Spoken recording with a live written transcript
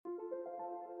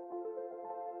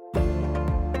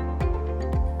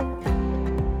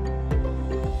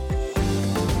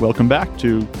Welcome back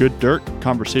to Good Dirt,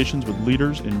 conversations with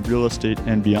leaders in real estate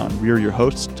and beyond. We are your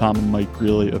hosts, Tom and Mike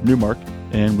Greeley of Newmark,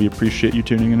 and we appreciate you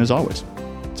tuning in as always.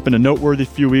 It's been a noteworthy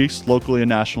few weeks locally and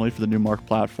nationally for the Newmark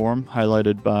platform,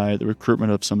 highlighted by the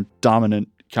recruitment of some dominant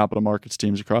capital markets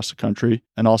teams across the country,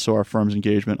 and also our firm's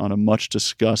engagement on a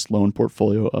much-discussed loan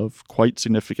portfolio of quite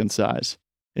significant size.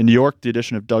 In New York, the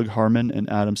addition of Doug Harmon and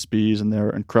Adam Spees and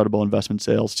their incredible investment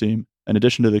sales team, in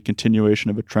addition to the continuation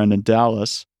of a trend in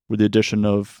Dallas, with the addition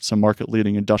of some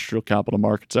market-leading industrial capital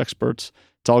markets experts.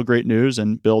 It's all great news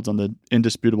and builds on the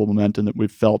indisputable momentum that we've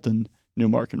felt in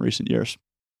Newmark in recent years.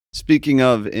 Speaking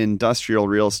of industrial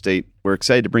real estate, we're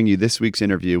excited to bring you this week's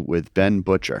interview with Ben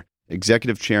Butcher,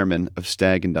 Executive Chairman of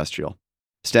STAG Industrial.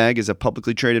 STAG is a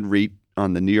publicly traded REIT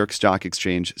on the New York Stock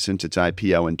Exchange since its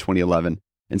IPO in 2011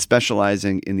 and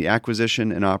specializing in the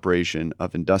acquisition and operation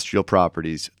of industrial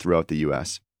properties throughout the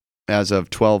U.S. As of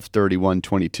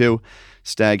 12/31/22,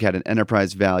 STAG had an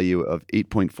enterprise value of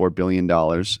 $8.4 billion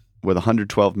with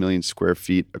 112 million square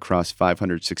feet across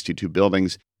 562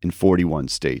 buildings in 41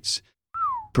 states.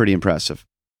 Pretty impressive.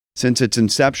 Since its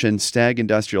inception, STAG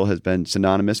Industrial has been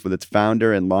synonymous with its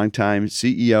founder and longtime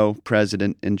CEO,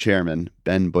 president, and chairman,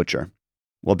 Ben Butcher.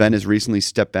 While Ben has recently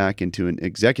stepped back into an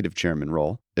executive chairman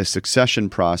role, a succession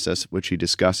process which he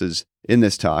discusses in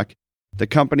this talk, the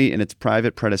company and its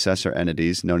private predecessor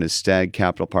entities, known as STAG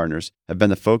Capital Partners, have been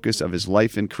the focus of his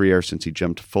life and career since he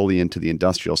jumped fully into the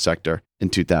industrial sector in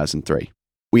 2003.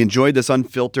 We enjoyed this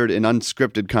unfiltered and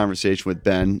unscripted conversation with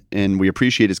Ben, and we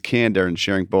appreciate his candor in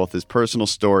sharing both his personal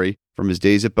story from his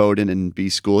days at Bowdoin and B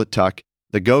School at Tuck,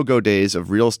 the go-go days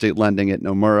of real estate lending at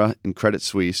Nomura and Credit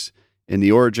Suisse, and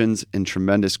the origins and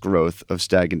tremendous growth of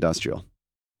STAG Industrial.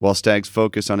 While STAG's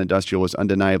focus on industrial was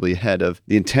undeniably ahead of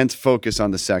the intense focus on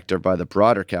the sector by the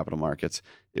broader capital markets,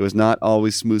 it was not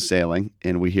always smooth sailing,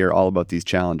 and we hear all about these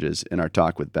challenges in our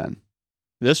talk with Ben.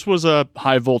 This was a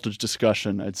high-voltage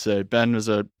discussion, I'd say. Ben is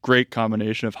a great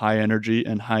combination of high energy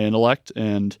and high intellect,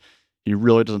 and he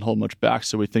really doesn't hold much back,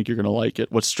 so we think you're going to like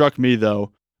it. What struck me,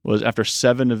 though, was after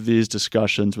 7 of these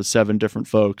discussions with 7 different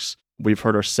folks, we've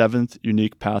heard our 7th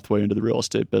unique pathway into the real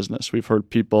estate business. We've heard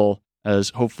people,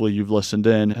 as hopefully you've listened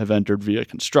in, have entered via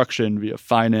construction, via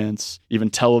finance,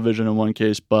 even television in one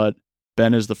case, but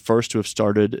Ben is the first to have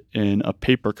started in a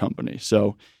paper company.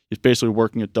 So he's basically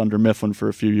working at Dunder Mifflin for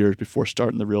a few years before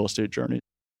starting the real estate journey.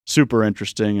 Super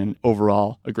interesting and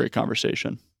overall a great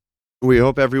conversation. We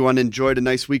hope everyone enjoyed a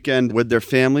nice weekend with their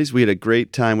families. We had a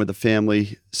great time with the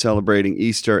family celebrating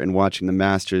Easter and watching the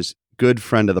Masters. Good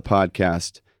friend of the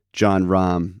podcast, John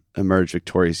Rahm, emerged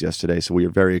victorious yesterday, so we are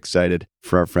very excited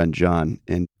for our friend John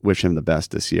and wish him the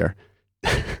best this year.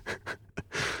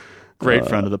 Great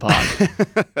friend of the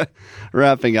pod.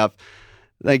 Wrapping up,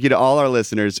 thank you to all our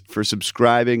listeners for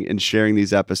subscribing and sharing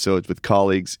these episodes with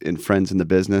colleagues and friends in the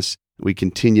business. We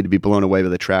continue to be blown away by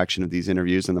the traction of these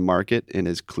interviews in the market, and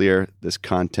it's clear this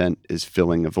content is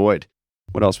filling a void.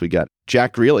 What else we got?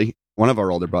 Jack Greeley, one of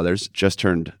our older brothers, just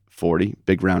turned 40.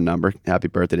 Big round number. Happy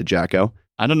birthday to Jacko.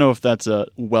 I don't know if that's a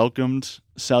welcomed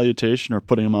salutation or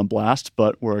putting him on blast,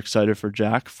 but we're excited for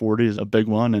Jack. 40 is a big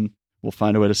one, and we'll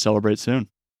find a way to celebrate soon.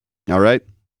 All right.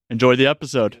 Enjoy the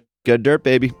episode. Good dirt,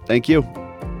 baby. Thank you.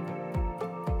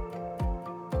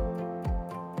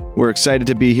 We're excited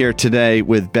to be here today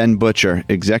with Ben Butcher,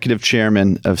 Executive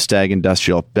Chairman of STAG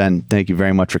Industrial. Ben, thank you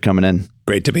very much for coming in.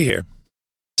 Great to be here.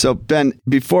 So, Ben,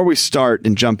 before we start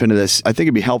and jump into this, I think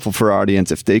it'd be helpful for our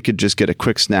audience if they could just get a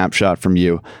quick snapshot from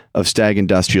you of STAG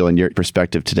Industrial and your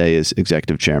perspective today as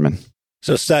Executive Chairman.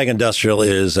 So STAG Industrial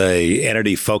is a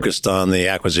entity focused on the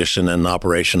acquisition and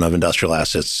operation of industrial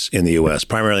assets in the U.S.,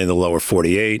 primarily in the lower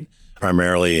 48,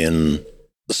 primarily in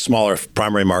the smaller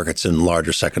primary markets and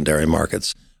larger secondary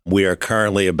markets. We are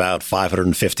currently about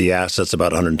 550 assets,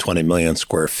 about 120 million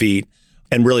square feet,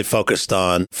 and really focused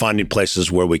on finding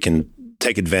places where we can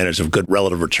take advantage of good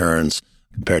relative returns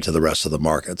compared to the rest of the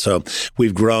market. So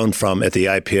we've grown from, at the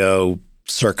IPO,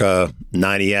 circa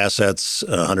 90 assets,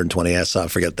 120 assets, I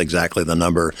forget exactly the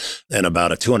number, and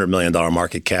about a $200 million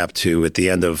market cap to, at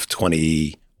the end of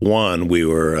 21, we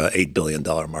were $8 billion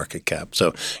market cap.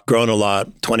 So grown a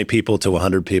lot, 20 people to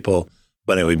 100 people.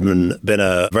 But anyway, we've been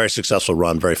a very successful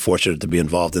run, very fortunate to be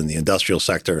involved in the industrial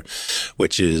sector,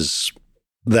 which is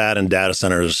that and data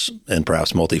centers and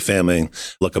perhaps multifamily,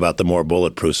 look about the more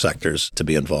bulletproof sectors to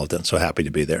be involved in. So happy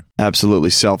to be there. Absolutely.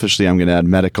 Selfishly, I'm going to add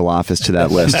medical office to that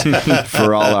list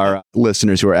for all our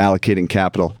listeners who are allocating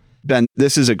capital. Ben,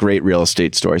 this is a great real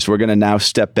estate story. So we're going to now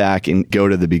step back and go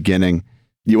to the beginning.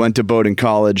 You went to Bowdoin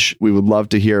College. We would love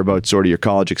to hear about sort of your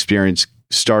college experience,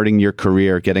 starting your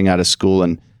career, getting out of school,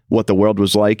 and what the world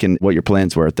was like and what your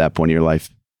plans were at that point in your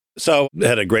life. So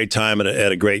had a great time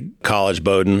at a great college,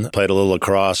 Bowdoin. Played a little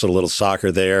lacrosse, a little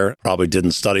soccer there. Probably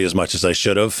didn't study as much as I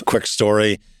should have. Quick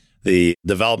story. The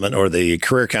development or the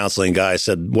career counseling guy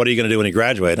said, what are you going to do when you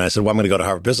graduate? And I said, well, I'm going to go to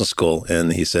Harvard Business School.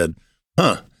 And he said,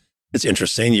 it's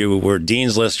interesting. You were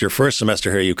Dean's List your first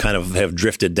semester here. You kind of have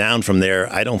drifted down from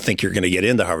there. I don't think you're going to get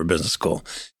into Harvard Business School.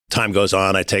 Time goes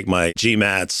on. I take my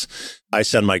GMATs. I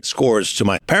send my scores to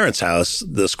my parents' house.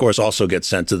 The scores also get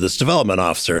sent to this development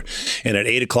officer. And at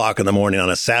 8 o'clock in the morning on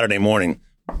a Saturday morning,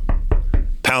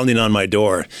 pounding on my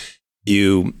door,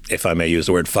 you, if I may use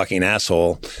the word fucking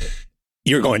asshole,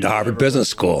 you're going to Harvard Business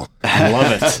School. I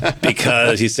love it.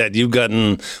 Because he said, you've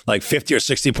gotten like 50 or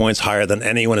 60 points higher than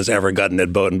anyone has ever gotten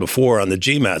at Bowdoin before on the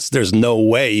GMATs. There's no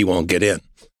way you won't get in.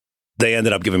 They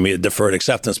ended up giving me a deferred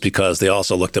acceptance because they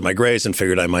also looked at my grades and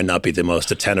figured I might not be the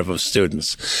most attentive of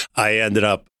students. I ended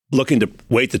up looking to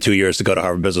wait the 2 years to go to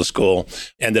Harvard Business School,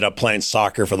 ended up playing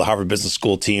soccer for the Harvard Business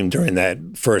School team during that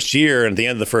first year. And at the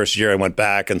end of the first year, I went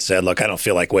back and said, look, I don't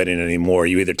feel like waiting anymore.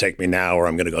 You either take me now or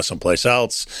I'm going to go someplace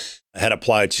else. I had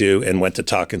applied to and went to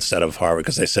Tuck instead of Harvard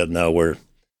because they said, no,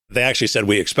 they actually said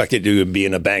we expected you to be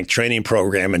in a bank training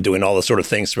program and doing all the sort of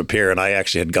things to prepare. And I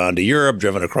actually had gone to Europe,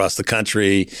 driven across the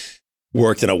country,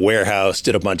 worked in a warehouse,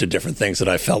 did a bunch of different things that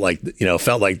I felt like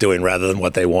doing rather than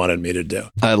what they wanted me to do.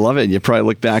 I love it. You probably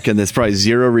look back and there's probably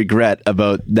zero regret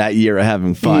about that year of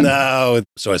having fun. No.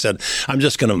 So I said, I'm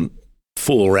just going to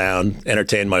fool around,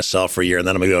 entertain myself for a year, and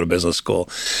then I'm going to go to business school.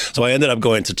 So I ended up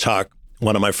going to Tuck.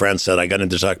 One of my friends said I got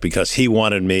into Tuck because he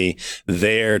wanted me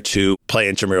there to play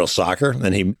intramural soccer,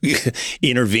 and he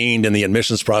intervened in the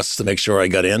admissions process to make sure I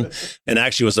got in. And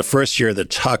actually, it was the first year that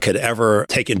Tuck had ever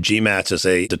taken GMATs as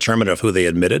a determinant of who they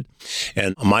admitted.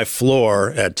 And my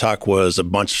floor at Tuck was a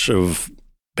bunch of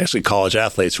basically college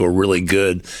athletes who were really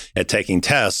good at taking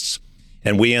tests.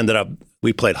 And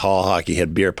we played hall hockey,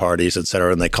 had beer parties, et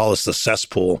cetera, and they call us the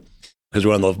cesspool because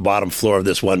we're on the bottom floor of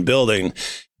this one building.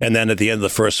 And then at the end of the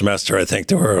first semester, I think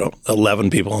there were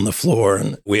 11 people on the floor,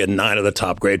 and we had 9 of the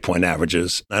top grade point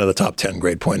averages, 9 of the top 10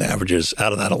 grade point averages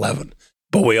out of that 11.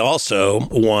 But we also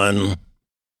won,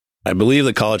 I believe,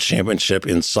 the college championship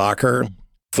in soccer,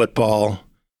 football,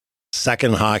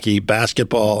 second hockey,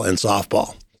 basketball, and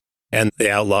softball. And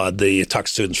they outlawed the Tuck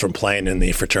students from playing in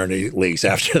the fraternity leagues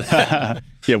after that.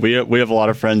 Yeah, we have a lot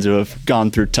of friends who have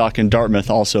gone through Tuck and Dartmouth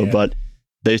also, but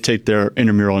they take their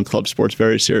intramural and club sports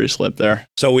very seriously up there.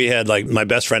 So we had like my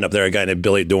best friend up there, a guy named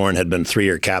Billy Dorn, had been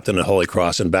 3-year captain at Holy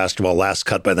Cross in basketball, last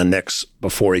cut by the Knicks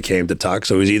before he came to Tuck.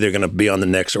 So he was either going to be on the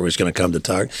Knicks or he was going to come to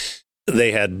Tuck.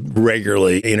 They had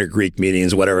regularly inter-Greek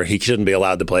meetings, whatever. He shouldn't be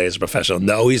allowed to play as a professional.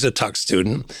 No, he's a Tuck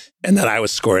student. And then I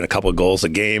was scoring a couple of goals a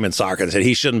game in soccer. They said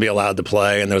he shouldn't be allowed to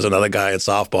play. And there was another guy in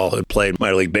softball who played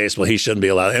minor league baseball. He shouldn't be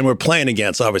allowed. And we're playing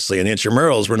against, obviously, in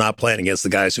intramurals, we're not playing against the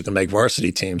guys who can make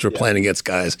varsity teams. We're playing against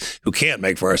guys who can't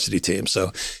make varsity teams.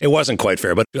 So it wasn't quite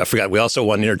fair. But I forgot, we also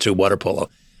won inter two water polo.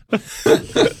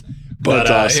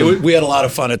 But awesome. We had a lot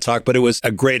of fun at Tuck, but it was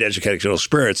a great educational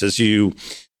experience.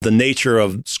 The nature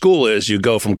of school is you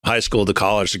go from high school to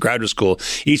college to graduate school.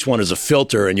 Each one is a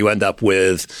filter, and you end up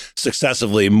with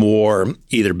successively more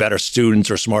either better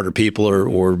students or smarter people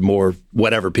or more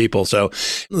whatever people. So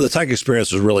the Tuck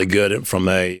experience was really good from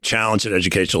a challenge and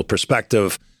educational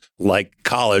perspective. Like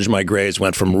college, my grades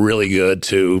went from really good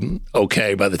to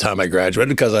okay by the time I graduated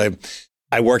because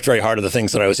I worked very hard at the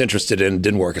things that I was interested in,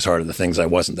 didn't work as hard at the things I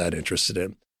wasn't that interested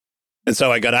in. And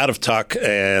so I got out of Tuck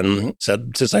and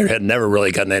said, since I had never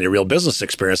really gotten any real business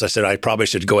experience, I said I probably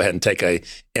should go ahead and take a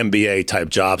MBA type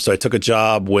job. So I took a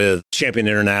job with Champion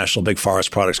International, big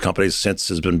forest products company, since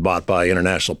has been bought by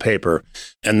International Paper.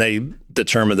 And they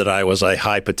determined that I was a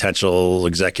high potential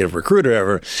executive recruiter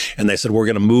ever. And they said, we're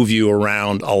going to move you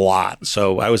around a lot.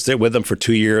 So I was there with them for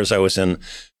 2 years. I was in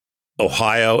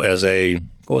Ohio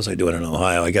what was I doing in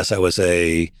Ohio? I guess I was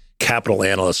a capital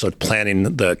analyst, so planning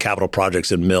the capital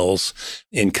projects in mills.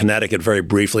 In Connecticut, very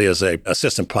briefly, as a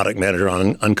assistant product manager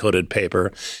on uncoated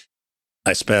paper.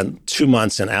 I spent 2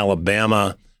 months in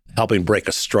Alabama helping break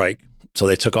a strike. So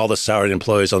they took all the salaried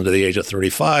employees under the age of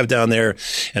 35 down there,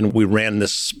 and we ran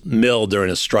this mill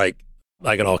during a strike.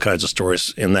 I got all kinds of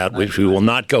stories in that, which we will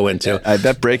not go into. I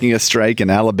bet breaking a strike in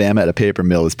Alabama at a paper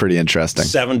mill is pretty interesting.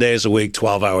 7 days a week,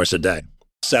 12 hours a day.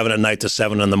 7 at night to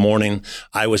 7 in the morning.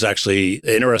 I was actually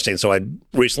interesting. So I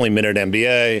recently minted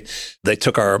MBA. They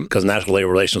took because National Labor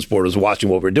Relations Board was watching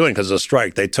what we were doing because of the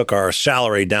strike. They took our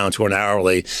salary down to an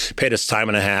hourly, paid us time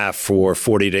and a half for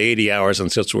 40 to 80 hours.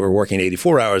 And since we were working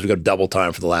 84 hours, we got double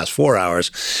time for the last 4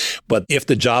 hours. But if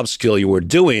the job skill you were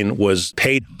doing was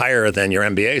paid higher than your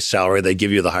MBA salary, they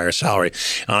give you the higher salary.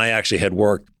 And I actually had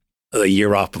worked a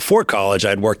year off before college,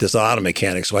 I'd worked as an auto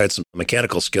mechanic, so I had some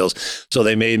mechanical skills. So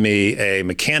they made me a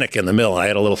mechanic in the mill. I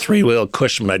had a little 3-wheel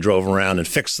Cushman I drove around and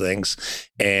fixed things.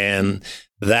 And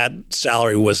that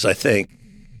salary was, I think,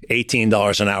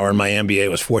 $18 an hour, and my MBA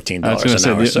was $14 an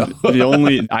hour. The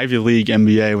only Ivy League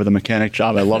MBA with a mechanic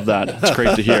job. I love that. It's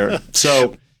great to hear.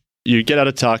 So you get out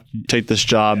of Tuck, you take this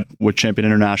job with Champion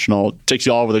International, takes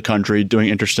you all over the country doing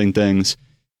interesting things.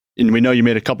 And we know you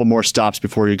made a couple more stops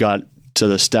before you got to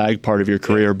the STAG part of your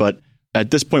career, but at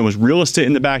this point, was real estate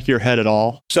in the back of your head at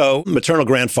all? So maternal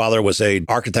grandfather was a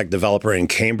architect developer in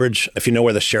Cambridge. If you know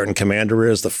where the Sheraton Commander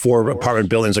is, the 4 apartment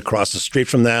buildings across the street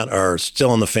from that are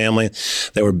still in the family.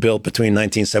 They were built between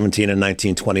 1917 and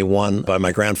 1921 by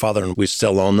my grandfather, and we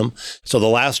still own them. So the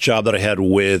last job that I had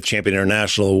with Champion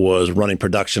International was running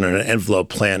production in an envelope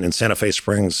plant in Santa Fe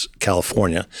Springs,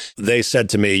 California. They said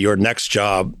to me, your next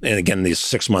job, and again, these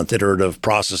 6-month iterative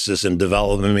processes in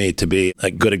developing me to be a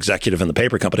good executive in the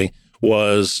paper company,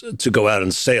 was to go out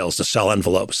in sales, to sell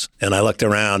envelopes. And I looked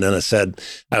around and I said,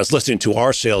 I was listening to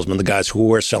our salesmen, the guys who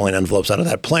were selling envelopes out of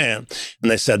that plant.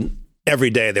 And they said every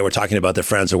day they were talking about their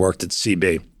friends who worked at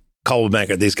CB. Coldwell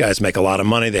Banker, these guys make a lot of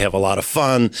money. They have a lot of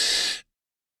fun.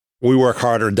 We work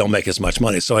harder and don't make as much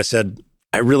money. So I said,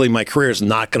 my career is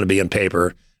not going to be in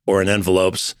paper or in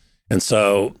envelopes. And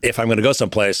so if I'm going to go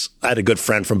someplace, I had a good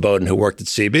friend from Bowdoin who worked at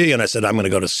CB. And I said, I'm going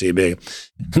to go to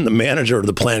CB. And the manager of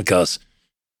the plant goes,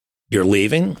 you're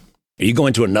leaving? Are you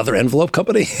going to another envelope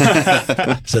company?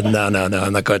 I said, no,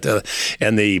 I'm not going to.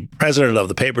 And the president of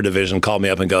the paper division called me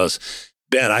up and goes,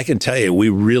 Ben, I can tell you, we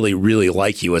really, really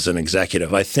like you as an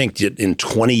executive. I think that in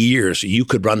 20 years, you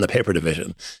could run the paper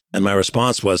division. And my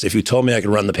response was, if you told me I could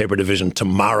run the paper division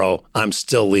tomorrow, I'm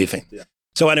still leaving. Yeah.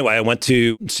 So anyway, I went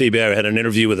to CB. I had an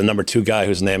interview with the number 2 guy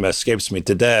whose name escapes me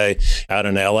today out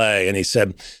in LA. And he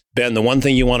said, Ben, the one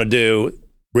thing you want to do,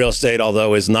 real estate,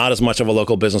 although is not as much of a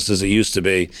local business as it used to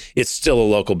be, it's still a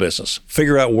local business.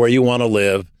 Figure out where you want to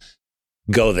live,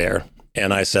 go there.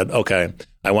 And I said, okay,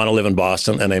 I want to live in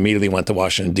Boston. And I immediately went to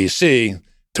Washington, D.C.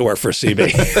 to work for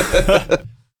CB.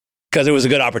 Because it was a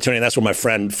good opportunity. That's where my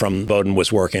friend from Bowdoin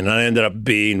was working. And I ended up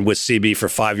being with CB for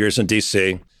 5 years in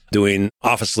D.C., doing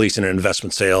office leasing and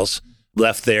investment sales.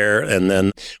 Left there, and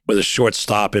then with a short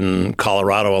stop in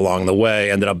Colorado along the way,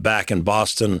 ended up back in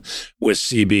Boston with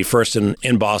CB, first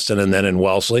in Boston and then in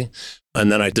Wellesley.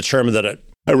 And then I determined that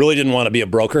I really didn't want to be a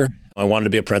broker. I wanted to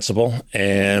be a principal.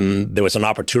 And there was an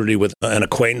opportunity with an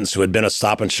acquaintance who had been a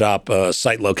Stop and Shop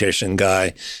site location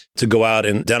guy to go out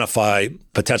and identify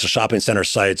potential shopping center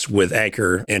sites with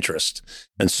anchor interest.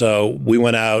 And so we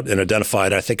went out and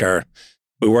identified,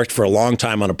 we worked for a long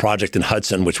time on a project in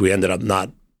Hudson, which we ended up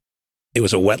not. It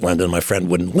was a wetland, and my friend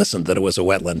wouldn't listen that it was a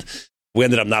wetland. We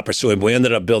ended up not pursuing, but we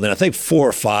ended up building, I think, 4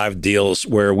 or 5 deals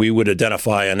where we would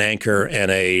identify an anchor and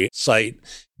a site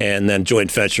and then joint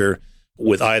venture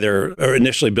with either, or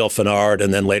initially Bill Fennard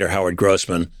and then later Howard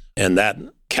Grossman. And that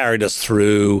carried us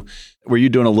through. Were you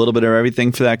doing a little bit of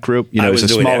everything for that group? It was a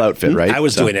small outfit, right? I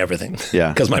was doing everything.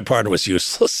 Yeah. Because my partner was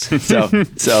useless.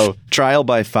 So trial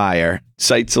by fire,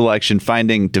 site selection,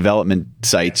 finding development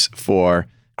sites for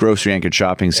grocery anchored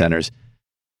shopping centers.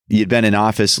 You'd been in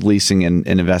office leasing and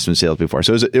investment sales before.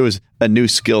 So it was a new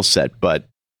skill set, but.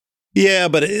 Yeah,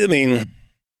 but I mean,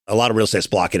 a lot of real estate's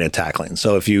blocking and tackling.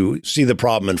 So if you see the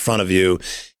problem in front of you,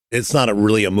 it's not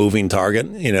really a moving target,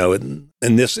 and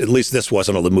at least this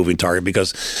wasn't a moving target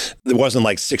because there wasn't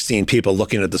like 16 people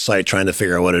looking at the site trying to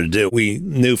figure out what to do. We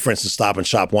knew, for instance, Stop and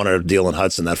Shop wanted a deal in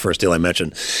Hudson, that first deal I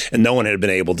mentioned, and no one had been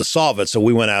able to solve it. So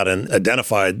we went out and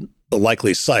identified the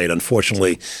likely site.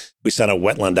 Unfortunately, we sent a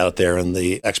wetland out there and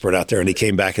the expert out there, and he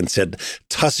came back and said,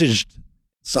 tussaged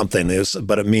something,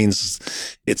 but it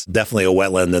means it's definitely a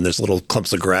wetland, and there's little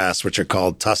clumps of grass, which are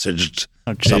called tussaged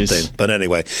something. But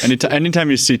anyway.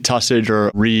 Anytime you see tussage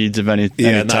or reeds of any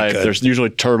type, there's usually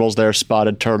turtles there,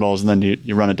 spotted turtles, and then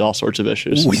you run into all sorts of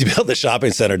issues. We built a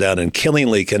shopping center down in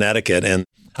Killingly, Connecticut, and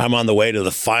I'm on the way to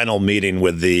the final meeting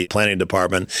with the planning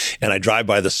department, and I drive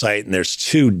by the site, and there's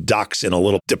 2 ducks in a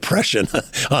little depression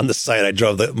on the site. I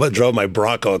drove my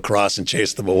Bronco across and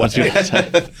chased them away.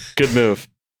 Good move.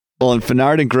 Well, and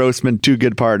Fennard and Grossman, 2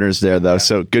 good partners there, though.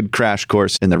 So good crash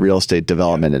course in the real estate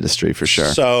development industry for sure.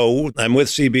 So I'm with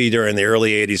CB during the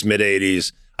early 80s, mid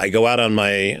 80s. I go out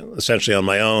essentially on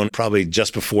my own, probably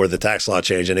just before the tax law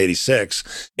change in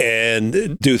 86,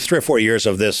 and do 3 or 4 years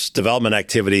of this development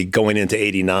activity going into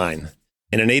 89.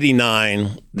 And in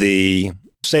 89, the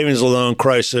savings and loan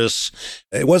crisis,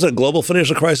 it wasn't a global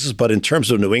financial crisis, but in terms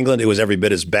of New England, it was every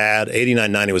bit as bad.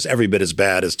 89, 90 was every bit as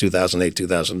bad as 2008,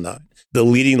 2009. The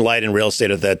leading light in real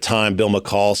estate at that time, Bill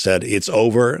McCall, said, it's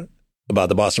over. about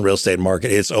the Boston real estate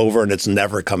market. It's over and it's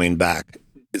never coming back.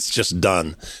 It's just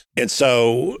done. And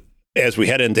so as we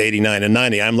head into 89 and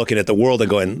 90, I'm looking at the world and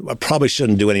going, I probably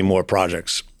shouldn't do any more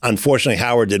projects. Unfortunately,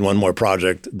 Howard did one more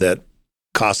project that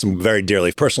cost him very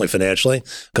dearly, personally, financially,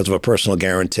 because of a personal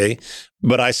guarantee.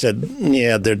 But I said,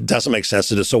 yeah, that doesn't make sense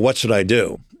to do. So what should I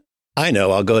do? I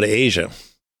know, I'll go to Asia.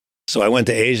 So I went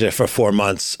to Asia for 4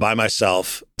 months by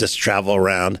myself, just travel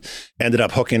around, ended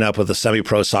up hooking up with a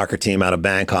semi-pro soccer team out of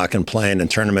Bangkok and playing in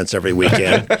tournaments every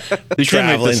weekend. You can't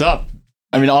make this up.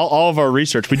 I mean, all of our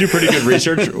research, we do pretty good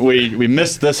research. We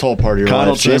missed this whole part of your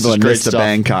Connell life. So Chamberlain missed the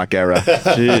Bangkok era.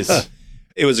 Jeez.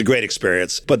 It was a great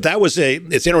experience. But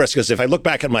it's interesting because if I look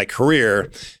back at my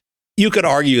career, you could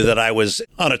argue that I was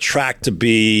on a track to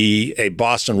be a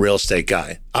Boston real estate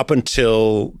guy. Up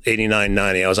until 89,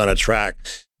 90, I was on a track.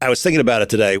 I was thinking about it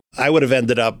today. I would have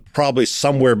ended up probably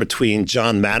somewhere between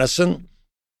John Madison.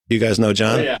 You guys know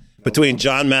John? Oh, yeah. Between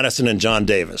John Madison and John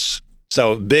Davis.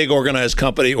 So big organized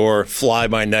company or fly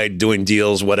by night doing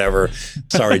deals, whatever.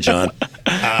 Sorry, John.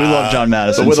 We love John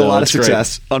Madison. But with a so lot of it's great.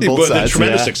 success on both sides.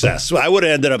 Tremendous success. So I would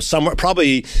have ended up somewhere,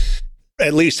 probably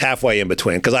at least halfway in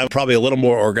between, because I'm probably a little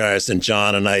more organized than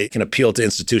John, and I can appeal to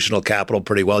institutional capital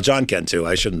pretty well. John can too.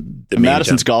 I shouldn't demean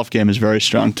Madison's John. golf game is very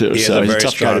strong too. He so has a he's very a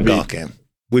tough guy to strong beat. golf game.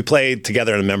 We played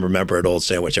together in a member at Old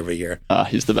Sandwich every year.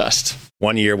 He's the best.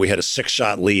 One year we had a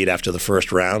 6-shot lead after the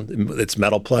first round. It's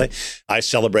medal play. I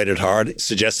celebrated hard,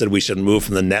 suggested we should move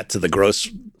from the net to the gross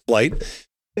flight.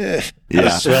 Yeah.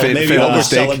 Maybe Fatal over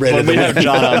mistake. celebrated. When we have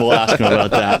John on, we'll ask him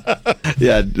about that.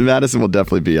 Yeah, Madison will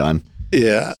definitely be on.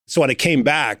 Yeah. So when I came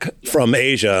back from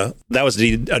Asia, that was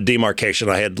a demarcation.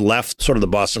 I had left sort of the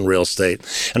Boston real estate,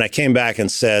 and I came back and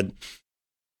said,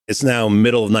 it's now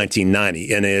middle of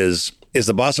 1990, and is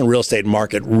the Boston real estate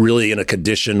market really in a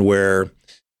condition where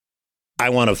I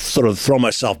want to sort of throw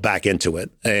myself back into it?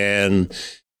 And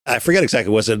I forget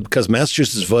exactly, was it because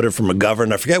Massachusetts voted for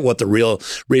McGovern? I forget what the real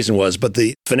reason was, but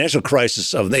the financial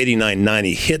crisis of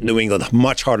 89-90 hit New England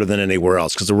much harder than anywhere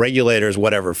else because the regulators,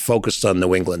 whatever, focused on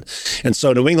New England. And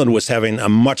so New England was having a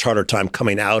much harder time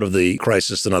coming out of the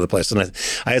crisis than other places. And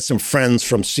I had some friends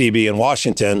from CB in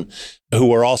Washington who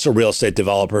were also real estate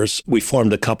developers. We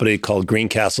formed a company called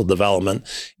Greencastle Development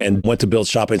and went to build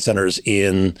shopping centers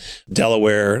in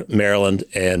Delaware, Maryland,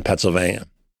 and Pennsylvania.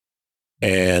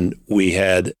 And we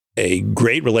had a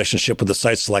great relationship with the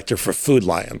site selector for Food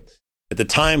Lion. At the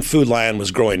time, Food Lion was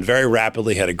growing very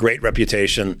rapidly, had a great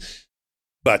reputation.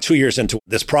 About 2 years into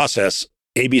this process,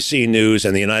 ABC News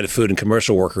and the United Food and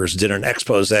Commercial Workers did an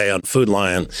expose on Food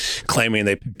Lion, claiming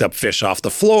they picked up fish off the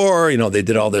floor. You know, they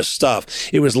did all this stuff.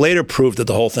 It was later proved that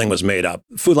the whole thing was made up.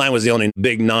 Food Lion was the only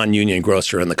big non-union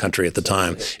grocer in the country at the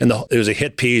time. And it was a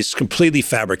hit piece, completely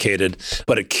fabricated,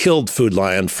 but it killed Food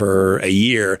Lion for a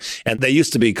year. And they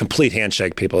used to be complete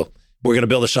handshake people. We're going to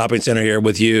build a shopping center here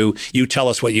with you. You tell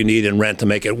us what you need in rent to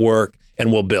make it work, and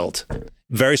we'll build.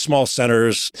 Very small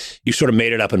centers, you sort of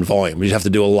made it up in volume. You have to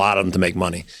do a lot of them to make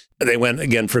money. They went,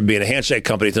 again, from being a handshake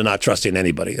company to not trusting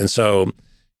anybody. And so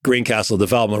Greencastle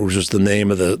Development, which was the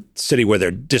name of the city where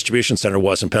their distribution center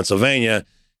was in Pennsylvania,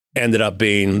 ended up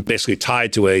being basically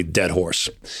tied to a dead horse.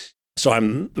 So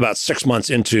I'm about 6 months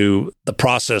into the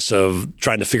process of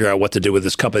trying to figure out what to do with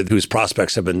this company whose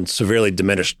prospects have been severely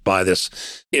diminished by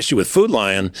this issue with Food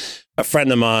Lion. A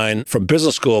friend of mine from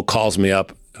business school calls me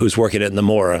up who's working at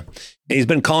Nomura. He's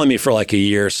been calling me for like a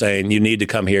year saying, you need to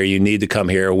come here. You need to come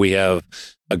here. We have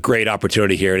a great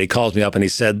opportunity here. And he calls me up and he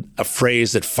said a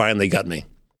phrase that finally got me.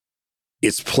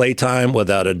 It's playtime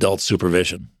without adult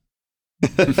supervision.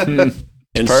 And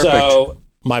Perfect. So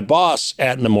my boss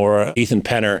at Nomura, Ethan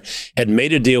Penner, had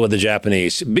made a deal with the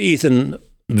Japanese. Ethan,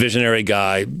 visionary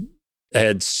guy,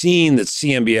 had seen that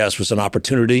CMBS was an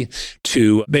opportunity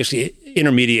to basically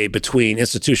intermediate between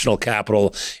institutional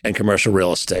capital and commercial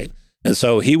real estate. And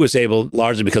so he was able,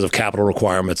 largely because of capital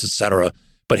requirements, et cetera,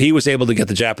 but he was able to get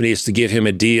the Japanese to give him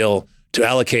a deal to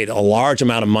allocate a large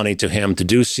amount of money to him to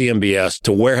do CMBS,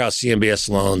 to warehouse CMBS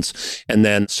loans, and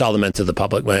then sell them into the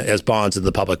public as bonds in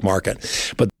the public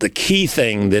market. But the key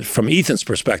thing that from Ethan's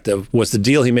perspective was the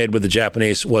deal he made with the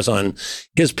Japanese was on,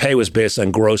 his pay was based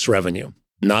on gross revenue,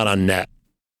 not on net.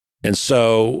 And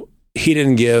so he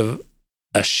didn't give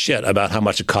a shit about how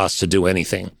much it costs to do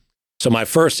anything. So my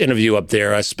first interview up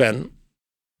there, I spent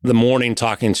the morning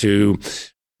talking to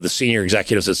the senior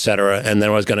executives, et cetera, and then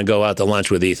I was going to go out to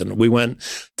lunch with Ethan. We went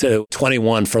to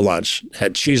 21 for lunch,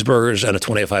 had cheeseburgers and a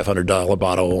 $2,500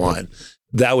 bottle of wine.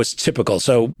 That was typical.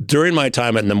 So during my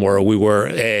time at Nomura, we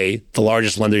were the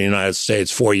largest lender in the United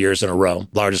States 4 years in a row,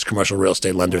 largest commercial real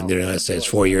estate lender in the United States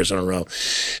 4 years in a row.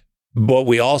 But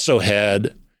we also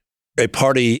had a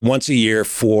party once a year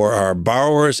for our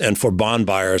borrowers and for bond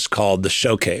buyers called the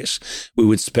Showcase. We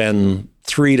would spend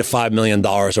 $3 to $5 million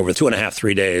over 2.5,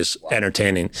 3 days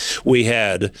entertaining. We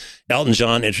had Elton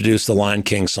John introduce the Lion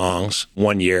King songs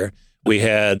one year. We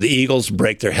had the Eagles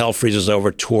break their Hell Freezes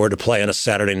Over tour to play on a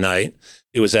Saturday night.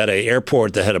 It was at an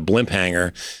airport that had a blimp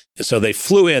hangar. So they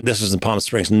flew in. This was in Palm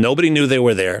Springs. Nobody knew they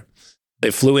were there.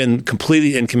 They flew in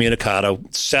completely incommunicado,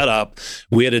 set up.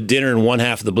 We had a dinner in one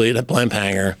half of the blimp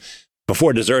hangar.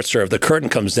 Before dessert served, the curtain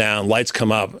comes down, lights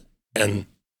come up, and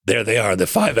there they are, the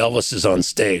 5 Elvises on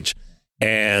stage.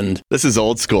 And this is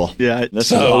old school. Yeah,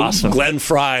 this is awesome. Glenn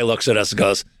Fry looks at us and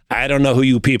goes, I don't know who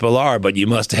you people are, but you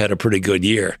must have had a pretty good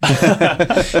year.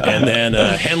 And then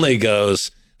Henley goes,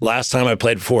 last time I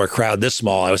played before a crowd this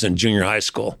small, I was in junior high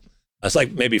school. That's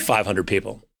like maybe 500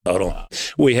 people total. Wow.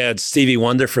 We had Stevie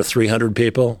Wonder for 300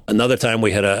 people. Another time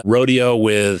we had a rodeo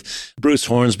with Bruce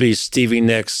Hornsby, Stevie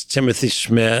Nicks, Timothy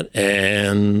Schmidt,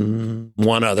 and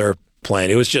one other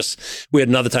playing. It was just, we had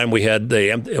another time we had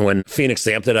when Phoenix,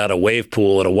 they emptied out a wave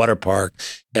pool at a water park,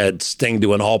 had Sting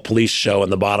do an all police show in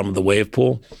the bottom of the wave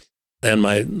pool. And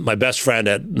my best friend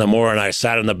at Namora and I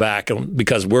sat in the back, and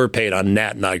because we're paid on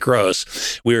net, not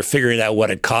gross, we were figuring out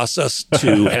what it cost us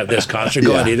to have this concert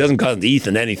going. It doesn't cost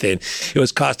Ethan anything. It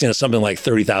was costing us something like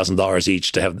 $30,000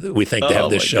 each to have, we think, to have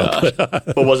this show.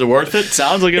 But was it worth it?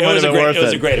 Sounds like it might have been worth it. It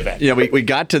was a great event. Yeah, we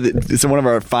got to so one of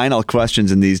our final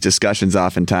questions in these discussions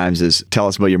oftentimes is tell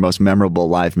us about your most memorable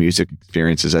live music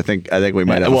experiences. I think we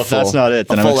might have if that's not it,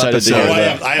 then I'm excited to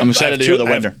hear I'm excited to hear the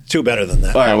winner. Two better than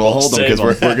that. All right, well, hold them because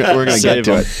we're going to get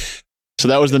to it. So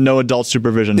that was the no adult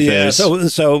supervision phase. Yeah,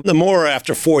 so the more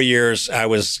after 4 years, I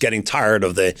was getting tired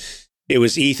of it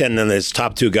was Ethan and his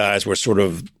top 2 guys were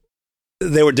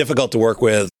they were difficult to work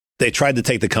with. They tried to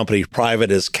take the company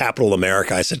private as Capital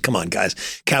America. I said, come on,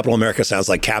 guys. Capital America sounds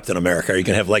like Captain America. You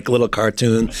can have like a little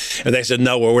cartoon. And they said,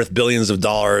 no, we're worth billions of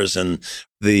dollars. And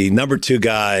the number 2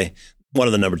 guy, one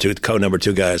of the co-number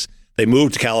 2 guys, they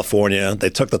moved to California. They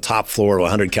took the top floor of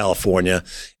 100 California,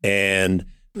 and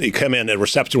you come in, the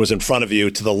reception was in front of you.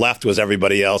 To the left was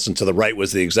everybody else, and to the right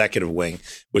was the executive wing,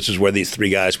 which is where these 3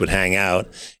 guys would hang out.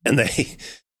 And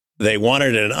they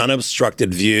wanted an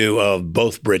unobstructed view of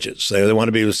both bridges. They wanted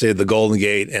to be able to see the Golden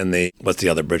Gate and what's the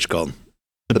other bridge called?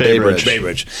 The Bay Bridge. Bay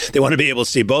Bridge. They want to be able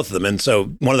to see both of them. And so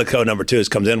one of the co-number 2s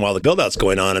comes in while the build-out's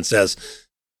going on and says,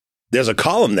 there's a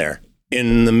column there.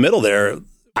 In the middle there,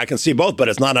 I can see both, but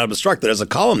it's not unobstructed. There's a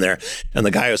column there. And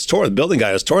the building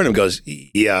guy who's touring him goes,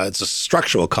 yeah, it's a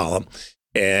structural column.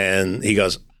 And he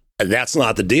goes, that's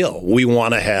not the deal. We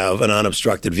want to have an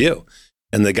unobstructed view.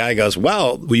 And the guy goes,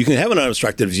 well, you can have an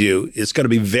unobstructed view. It's going to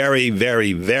be very,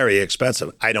 very, very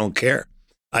expensive. I don't care.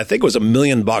 I think it was $1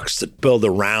 million to build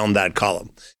around that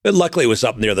column. But luckily, it was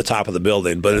up near the top of the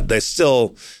building, but they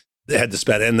still had to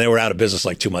spend, and they were out of business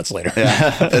like 2 months later.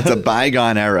 Yeah, it's a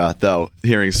bygone era, though,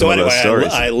 hearing some of those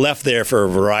stories. I left there for a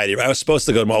variety. I was supposed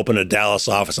to go to open a Dallas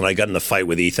office, and I got in a fight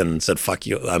with Ethan and said, fuck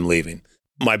you, I'm leaving.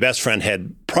 My best friend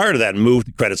had, prior to that, moved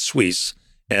to Credit Suisse,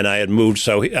 and I had moved,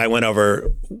 so I went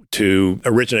over to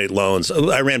originate loans.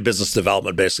 I ran business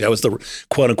development, basically. I was the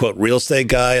quote-unquote real estate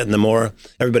guy at Namora.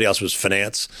 Everybody else was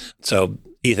finance. So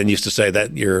Ethan used to say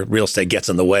that your real estate gets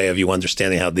in the way of you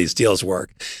understanding how these deals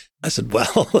work. I said,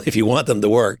 well, if you want them to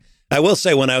work. I will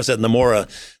say when I was at Namora,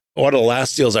 one of the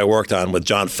last deals I worked on with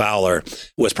John Fowler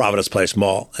was Providence Place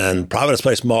Mall. And Providence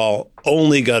Place Mall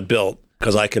only got built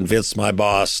because I convinced my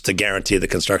boss to guarantee the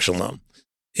construction loan.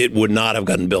 It would not have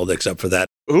gotten built except for that.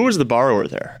 Who was the borrower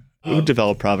there? Who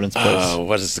developed Providence Place?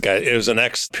 What is the guy? It was an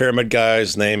ex-Pyramid guy.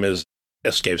 His name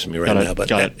escapes me right now,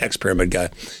 but ex-Pyramid guy.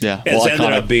 Yeah, well, it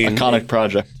ended up being iconic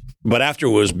project. But after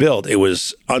it was built, it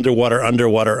was underwater,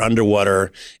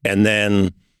 and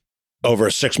then over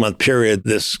a 6-month period,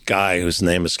 this guy, whose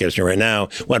name escapes me right now,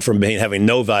 went from having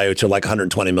no value to like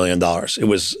 $120 million. It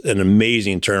was an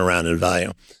amazing turnaround in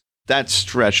value. That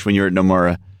stretch when you were at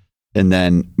Nomura and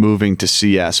then moving to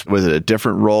CS, was it a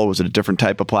different role? Was it a different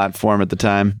type of platform at the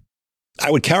time?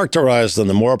 I would characterize the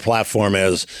Nomura platform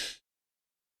as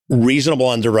reasonable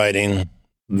underwriting,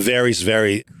 very,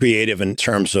 very creative in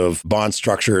terms of bond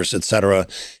structures, et cetera,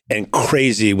 and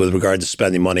crazy with regard to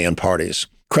spending money on parties.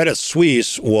 Credit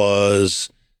Suisse was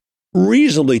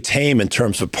reasonably tame in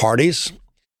terms of parties,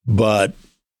 but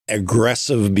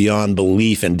aggressive beyond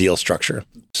belief in deal structure.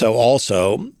 So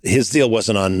also, his deal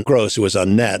wasn't on gross, it was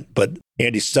on net, but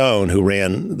Andy Stone, who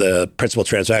ran the principal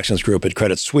transactions group at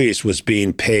Credit Suisse, was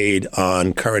being paid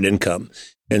on current income.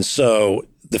 And so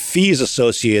the fees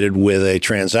associated with a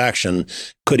transaction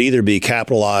could either be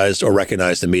capitalized or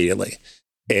recognized immediately.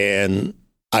 And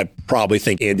I probably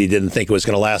think Andy didn't think it was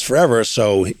going to last forever,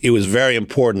 so it was very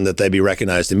important that they be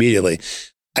recognized immediately.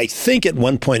 I think at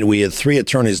one point we had 3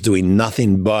 attorneys doing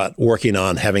nothing but working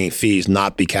on having fees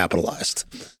not be capitalized.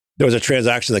 There was a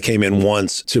transaction that came in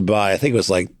once to buy, I think it was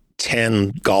like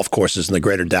 10 golf courses in the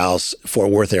greater Dallas-Fort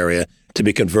Worth area to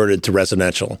be converted to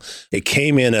residential. It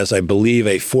came in as, I believe,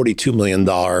 a $42 million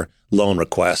loan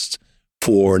request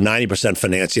for 90%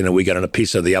 financing, and we got a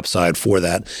piece of the upside for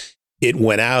that. It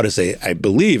went out as I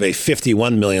believe, a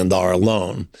 $51 million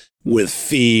loan with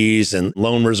fees and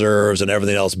loan reserves and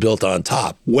everything else built on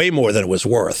top, way more than it was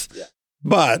worth. Yeah.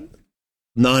 But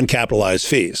non-capitalized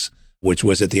fees, which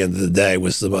was at the end of the day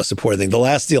was the most important thing. The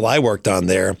last deal I worked on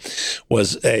there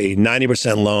was a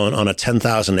 90% loan on a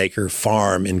 10,000 acre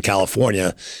farm in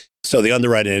California. So the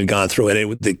underwriting had gone through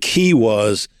it. The key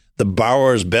was the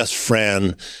borrower's best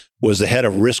friend was the head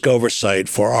of risk oversight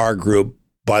for our group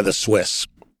by the Swiss.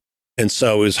 And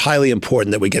so it was highly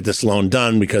important that we get this loan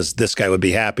done because this guy would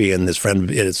be happy and his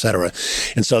friend, et cetera.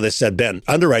 And so they said, Ben,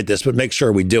 underwrite this, but make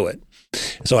sure we do it.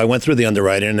 So I went through the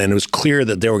underwriting and it was clear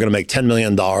that they were going to make $10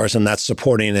 million and that's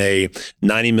supporting a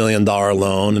 $90 million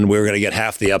loan. And we were going to get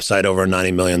half the upside over a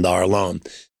 $90 million loan.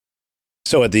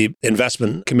 So at the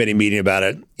investment committee meeting about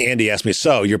it, Andy asked me,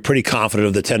 so you're pretty confident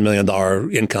of the $10 million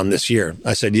income this year?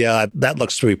 I said, yeah, that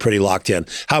looks to be pretty locked in.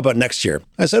 How about next year?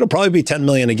 I said, it'll probably be 10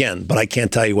 million again, but I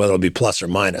can't tell you whether it'll be plus or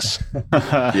minus.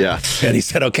 Yeah. And he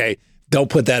said, okay, don't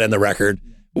put that in the record.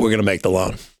 We're going to make the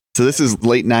loan. So this is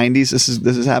late 90s. This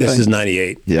is happening? This is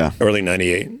 98. Yeah. Early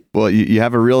 98. Well, you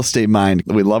have a real estate mind.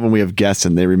 We love when we have guests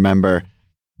and they remember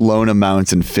loan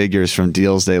amounts and figures from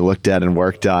deals they looked at and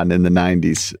worked on in the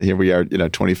 90s. Here we are,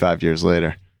 25 years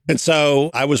later. And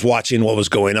so I was watching what was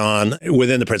going on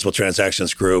within the principal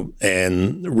transactions group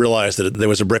and realized that there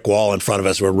was a brick wall in front of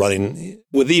us. We're running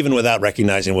even without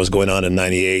recognizing what was going on in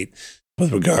 98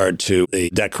 with regard to the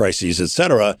debt crises, et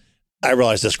cetera. I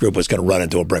realized this group was going to run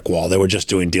into a brick wall. They were just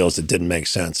doing deals that didn't make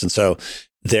sense. And so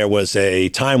there was a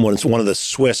time when one of the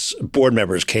Swiss board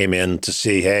members came in to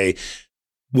see, hey,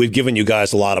 we've given you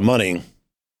guys a lot of money.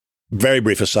 Very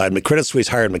brief aside, Credit Suisse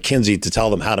hired McKinsey to tell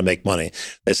them how to make money.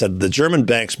 They said, the German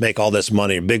banks make all this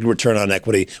money, big return on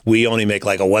equity. We only make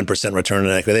like a 1% return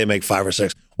on equity. They make 5 or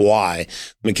 6. Why?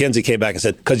 McKinsey came back and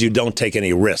said, because you don't take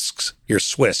any risks. You're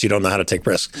Swiss. You don't know how to take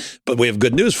risks. But we have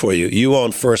good news for you. You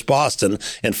own First Boston,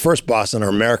 and First Boston are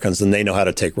Americans, and they know how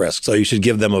to take risks. So you should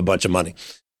give them a bunch of money.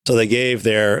 So they gave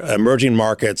their emerging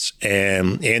markets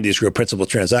and Andy's group principal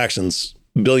transactions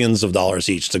billions of dollars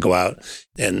each to go out.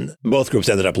 And both groups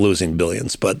ended up losing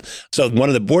billions. But so one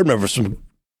of the board members from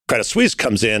Credit Suisse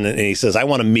comes in and he says, I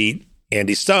want to meet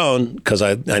Andy Stone because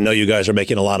I know you guys are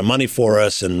making a lot of money for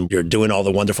us and you're doing all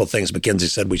the wonderful things McKinsey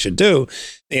said we should do.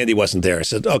 Andy wasn't there. I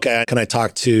said, okay, can I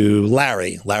talk to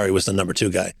Larry? Larry was the number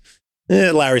 2 guy.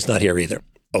 Larry's not here either.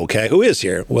 Okay, who is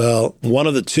here? Well, one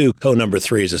of the 2 co-number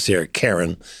 3s is here,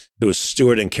 Karen, who is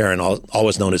Stuart and Karen,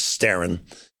 always known as Starin.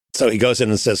 So he goes in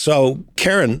and says, so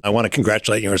Karen, I want to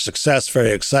congratulate you on your success.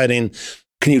 Very exciting.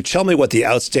 Can you tell me what the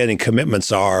outstanding commitments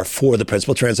are for the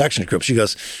principal transaction group? She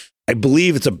goes, I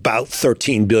believe it's about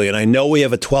 $13 billion. I know we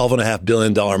have a $12.5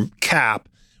 billion cap.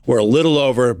 We're a little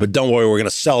over, but don't worry, we're going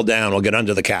to sell down. We'll get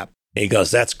under the cap. And he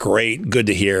goes, that's great. Good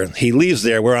to hear. He leaves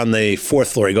there. We're on the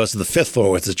 4th floor. He goes to the 5th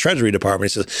floor with the Treasury Department.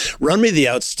 He says, run me the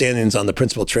outstandings on the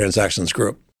principal transactions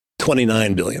group,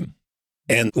 $29 billion.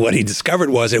 And what he discovered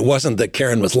was it wasn't that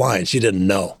Karen was lying. She didn't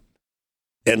know.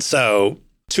 And so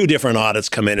 2 different audits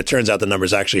come in. It turns out the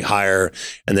number's actually higher.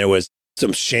 And there was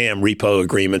some sham repo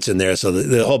agreements in there. So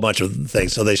the whole bunch of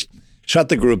things. So they shut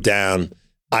the group down.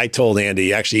 I told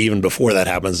Andy, actually, even before that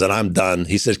happens, that I'm done.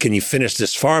 He said, can you finish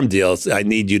this farm deal? I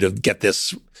need you to get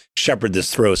this, shepherd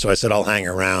this through. So I said, I'll hang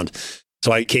around.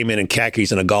 So I came in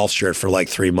khakis and a golf shirt for like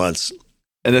 3 months.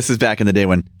 And this is back in the day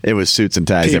when it was suits and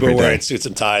ties every day. People were wearing suits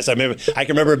and ties. I can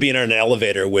remember being in an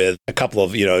elevator with a couple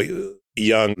of,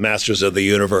 young masters of the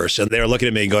universe. And they were looking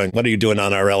at me going, what are you doing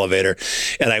on our elevator?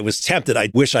 And I was tempted.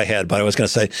 I wish I had, but I was going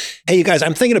to say, hey, you guys,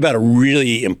 I'm thinking about a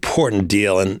really important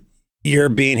deal. And your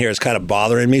being here is kind of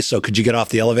bothering me. So could you get off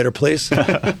the elevator, please?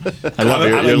 I love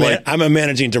it. I'm a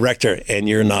managing director and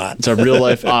you're not. It's a real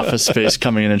life office space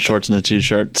coming in shorts and a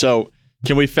t-shirt. So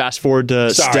can we fast forward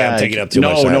to Sorry, STAG? I'm taking up too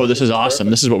much time. No, this is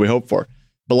awesome. This is what we hope for.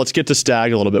 But let's get to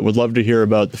STAG a little bit. We'd love to hear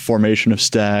about the formation of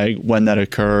STAG, when that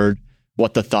occurred,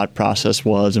 what the thought process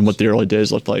was, and what the early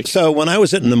days looked like. So when I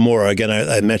was at Nomura, again,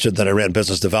 I mentioned that I ran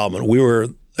business development. We were,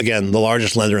 again, the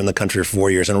largest lender in the country for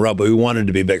 4 years in a row, but we wanted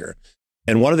to be bigger.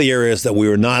 And one of the areas that we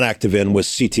were not active in was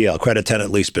CTL, credit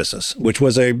tenant lease business, which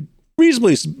was a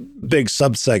reasonably big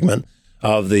subsegment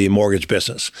of the mortgage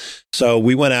business. So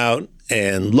we went out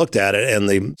and looked at it, and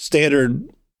the standard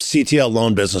CTL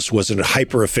loan business was a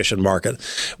hyper efficient market.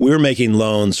 We were making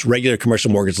loans, regular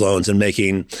commercial mortgage loans, and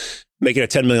making a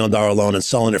 $10 million loan and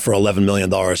selling it for $11 million.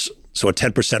 So a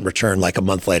 10% return like a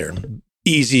month later.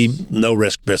 Easy, no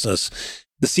risk business.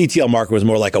 The CTL market was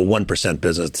more like a 1%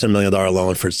 business, $10 million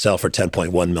loan for sell for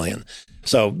 $10.1 million.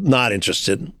 So not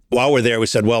interested. While we're there, we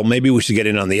said, well, maybe we should get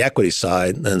in on the equity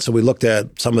side. And so we looked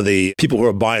at some of the people who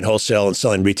are buying wholesale and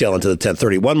selling retail into the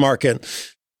 1031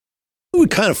 market. We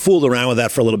kind of fooled around with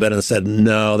that for a little bit and said,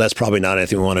 no, that's probably not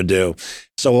anything we want to do.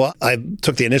 So I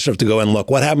took the initiative to go and look,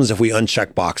 what happens if we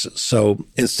uncheck boxes? So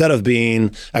instead of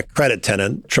being a credit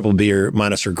tenant, triple B or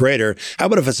minus or greater, how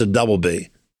about if it's a double B?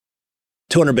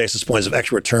 200 basis points of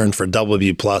extra return for a double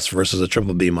B plus versus a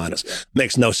triple B minus.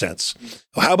 Makes no sense.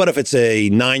 How about if it's a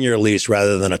 9-year lease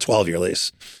rather than a 12-year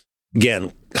lease?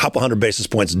 Again, a couple hundred basis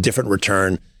points, different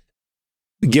return.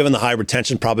 Given the high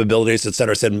retention probabilities, et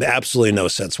cetera, said absolutely no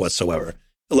sense whatsoever.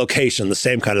 Location, the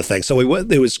same kind of thing. So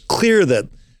it was clear that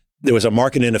there was a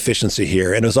market inefficiency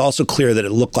here. And it was also clear that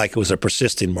it looked like it was a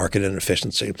persisting market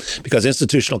inefficiency because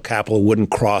institutional capital wouldn't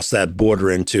cross that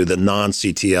border into the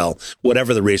non-CTL,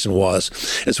 whatever the reason was.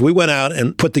 And so we went out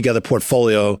and put together a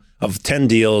portfolio of 10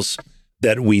 deals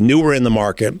that we knew were in the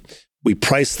market. We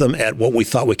priced them at what we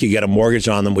thought we could get a mortgage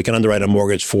on them. We can underwrite a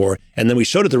mortgage for. And then we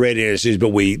showed it to rating agencies, but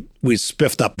we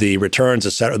spiffed up the returns,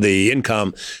 et cetera, the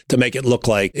income to make it look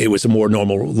like it was a more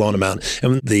normal loan amount.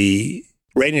 And the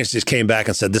rating agencies came back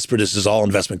and said, this produces all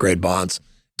investment grade bonds.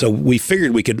 So we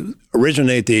figured we could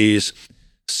originate these,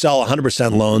 sell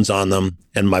 100% loans on them,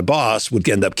 and my boss would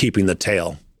end up keeping the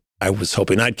tail. I was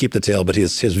hoping I'd keep the tail, but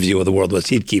his view of the world was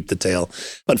he'd keep the tail.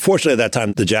 Unfortunately, at that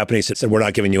time, the Japanese had said, we're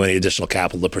not giving you any additional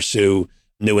capital to pursue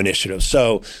new initiatives.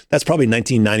 So that's probably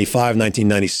 1995,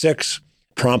 1996.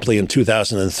 Promptly in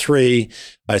 2003,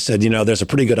 I said, there's a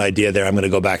pretty good idea there. I'm going to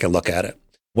go back and look at it.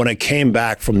 When I came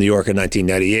back from New York in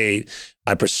 1998,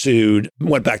 I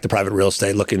went back to private real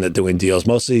estate, looking at doing deals.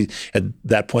 Mostly at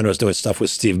that point, I was doing stuff with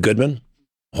Steve Goodman,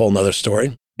 a whole nother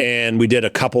story. And we did a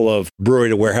couple of brewery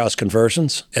to warehouse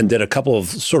conversions and did a couple of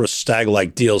sort of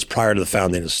STAG-like deals prior to the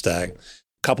founding of STAG. A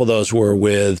couple of those were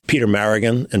with Peter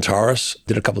Marigan and Taurus.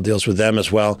 Did a couple of deals with them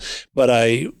as well. But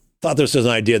I thought this was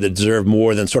an idea that deserved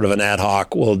more than sort of an ad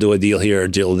hoc, we'll do a deal here, a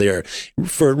deal there.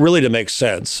 For it really to make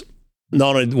sense,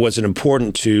 not only was it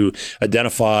important to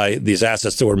identify these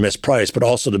assets that were mispriced, but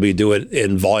also to do it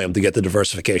in volume to get the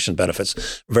diversification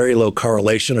benefits. Very low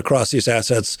correlation across these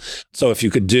assets. So if you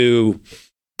could do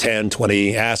 10,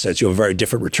 20 assets, you have a very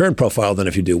different return profile than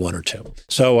if you do one or two.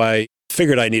 So I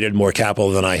figured I needed more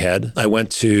capital than I had. I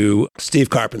went to Steve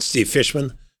Karp and Steve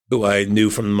Fishman, who I knew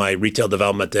from my retail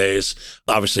development days.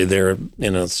 Obviously, they're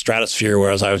in a stratosphere,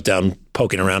 whereas I was down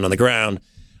poking around on the ground.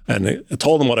 And I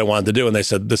told them what I wanted to do, and they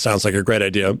said, this sounds like a great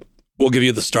idea. We'll give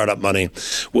you the startup money.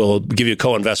 We'll give you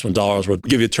co-investment dollars. We'll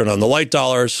give you turn on the light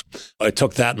dollars. I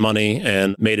took that money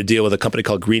and made a deal with a company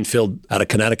called Greenfield out of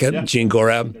Connecticut, Gene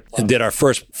Gorab, and did our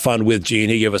first fund with Gene.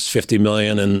 He gave us $50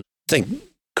 million, and I think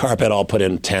Karp had all put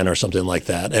in 10 or something like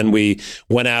that. And we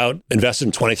went out, invested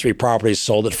in 23 properties,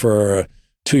 sold it for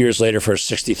 2 years later for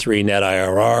 63 net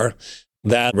IRR.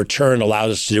 That return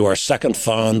allows us to do our second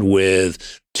fund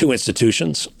with two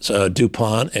institutions, so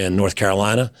DuPont and North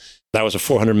Carolina. That was a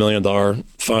 $400 million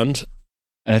fund.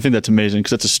 And I think that's amazing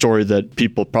because that's a story that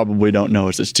people probably don't know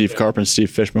is that Steve Karp and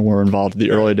Steve Fishman were involved in the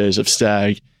early days of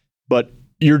STAG. But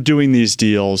you're doing these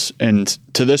deals, and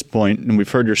to this point, and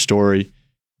we've heard your story,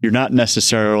 you're not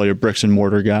necessarily a bricks and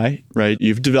mortar guy, right?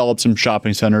 You've developed some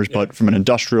shopping centers, but from an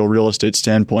industrial real estate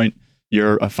standpoint,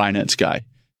 you're a finance guy.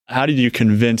 How did you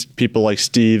convince people like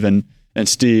Steve and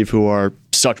Steve, who are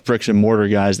such bricks and mortar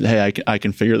guys, that, hey, I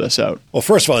can figure this out? Well,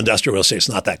 first of all, industrial real estate is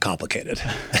not that complicated.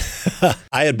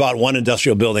 I had bought one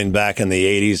industrial building back in the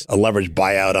 80s, a leveraged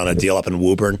buyout on a deal up in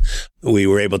Woburn. We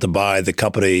were able to buy the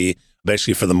company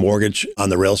basically for the mortgage on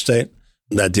the real estate.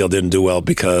 That deal didn't do well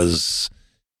because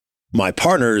my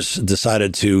partners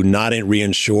decided to not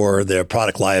reinsure their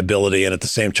product liability and at the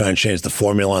same time change the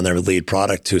formula on their lead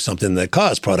product to something that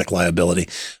caused product liability.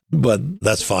 But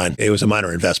that's fine. It was a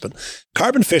minor investment.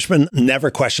 Karp and Fishman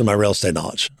never questioned my real estate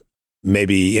knowledge,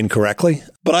 maybe incorrectly.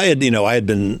 But I had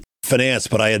been financed,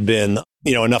 but I had been,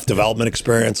 enough development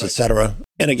experience, et cetera.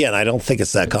 And again, I don't think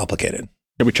it's that complicated.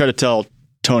 Yeah, we try to tell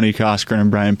Tony Coskren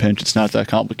and Brian Pinch it's not that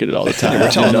complicated all the time.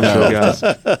 We're telling them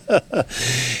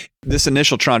guys. This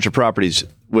initial tranche of properties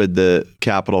with the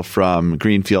capital from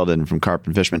Greenfield and from Karp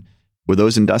and Fishman, were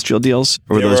those industrial deals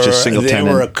or were those just single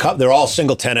tenant? They're all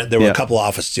single tenant. There were a couple of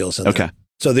office deals in there. Okay.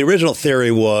 So the original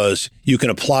theory was you can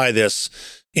apply this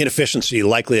inefficiency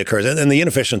likely occurs. And the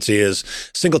inefficiency is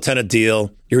single tenant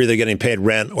deal. You're either getting paid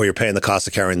rent or you're paying the cost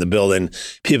of carrying the building.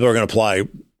 People are going to apply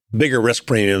bigger risk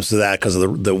premiums to that because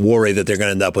of the worry that they're going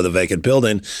to end up with a vacant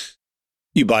building.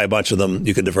 You buy a bunch of them,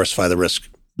 you can diversify the risk.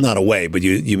 Not away, but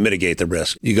you mitigate the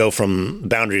risk. You go from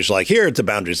boundaries like here to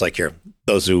boundaries like here.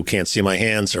 Those who can't see my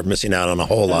hands are missing out on a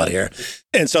whole lot here.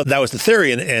 And so that was the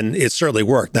theory, and it certainly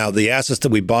worked. Now, the assets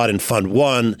that we bought in Fund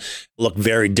 1 look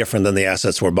very different than the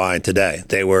assets we're buying today.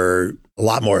 They were a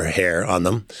lot more hair on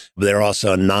them, but they're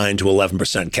also 9 to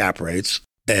 11% cap rates.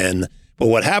 But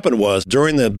what happened was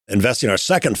during the investing in our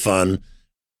second fund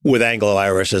with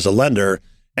Anglo-Irish as a lender,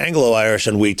 Anglo-Irish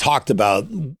and we talked about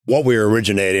what we were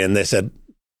originating, and they said,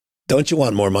 don't you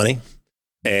want more money?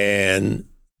 And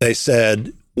they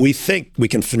said, we think we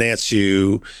can finance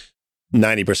you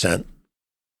 90%.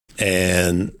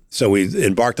 And so we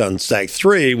embarked on STAG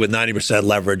 3 with 90%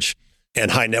 leverage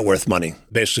and high net worth money,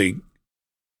 basically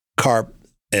Carp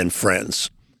and friends.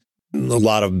 A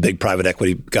lot of big private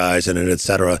equity guys in it, et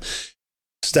cetera.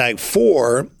 STAG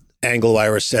 4,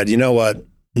 Anglo-Irish said, you know what?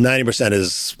 90%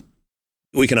 is,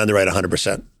 we can underwrite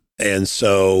 100%. And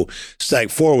so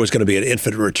STAG 4 was going to be an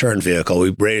infinite return vehicle.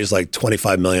 We raised like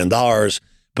 $25 million,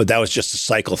 but that was just to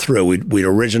cycle through. We'd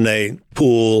originate,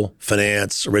 pool,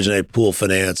 finance, originate, pool,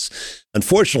 finance.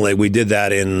 Unfortunately, we did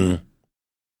that in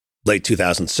late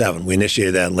 2007. We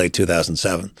initiated that in late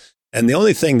 2007. And the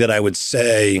only thing that I would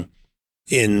say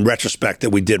in retrospect that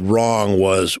we did wrong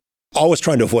was always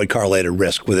trying to avoid correlated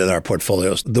risk within our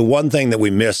portfolios. The one thing that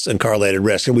we missed in correlated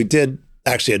risk, and we did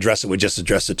actually address it, we just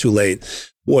addressed it too late,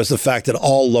 was the fact that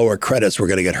all lower credits were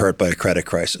going to get hurt by a credit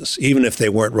crisis. Even if they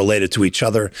weren't related to each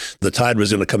other, the tide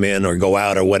was going to come in or go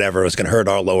out or whatever. It was going to hurt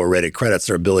our lower rated credits,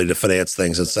 their ability to finance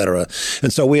things, et cetera.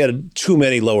 And so we had too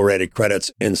many lower rated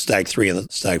credits in STAG 3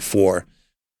 and STAG 4.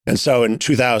 And so in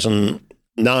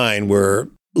 2009, we're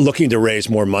looking to raise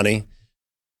more money.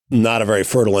 Not a very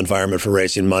fertile environment for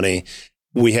raising money.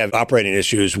 We have operating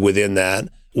issues within that.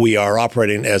 We are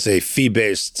operating as a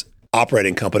fee-based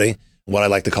operating company, what I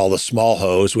like to call the small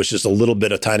hose, which is a little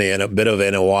bit of a bit of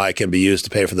NOI can be used to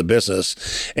pay for the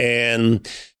business. And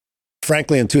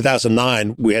frankly, in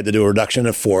 2009, we had to do a reduction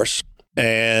in force,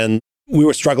 and we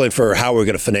were struggling for how we were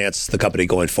going to finance the company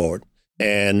going forward.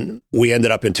 And we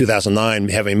ended up in 2009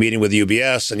 having a meeting with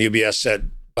UBS, and UBS said,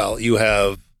 well, you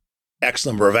have X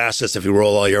number of assets. If you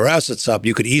roll all your assets up,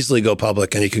 you could easily go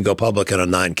public, and you can go public at a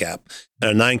 9 cap.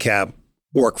 And a 9 cap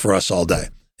worked for us all day.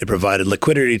 It provided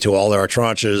liquidity to all our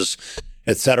tranches,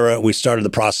 et cetera. We started the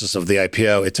process of the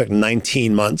IPO. It took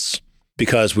 19 months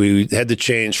because we had to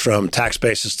change from tax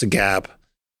basis to GAAP.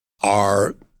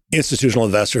 Our institutional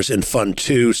investors in Fund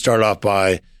 2 started off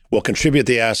by, we'll contribute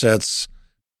the assets.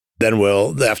 Then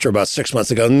we'll, after about 6 months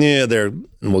ago, and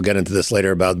we'll get into this later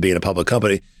about being a public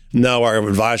company. No, our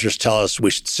advisors tell us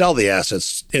we should sell the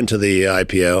assets into the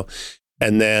IPO.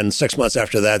 And then 6 months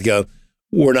after that, go,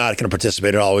 we're not going to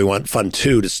participate at all. We want Fund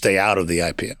 2 to stay out of the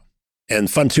IPO.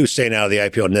 And Fund 2 staying out of the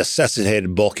IPO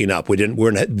necessitated bulking up. We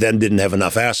didn't have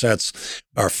enough assets.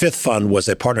 Our fifth fund was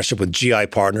a partnership with GI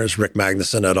Partners, Rick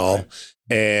Magnuson et al.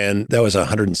 And that was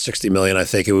 $160 million, I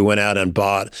think. And we went out and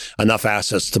bought enough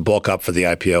assets to bulk up for the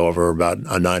IPO over about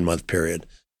a 9-month period.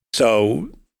 So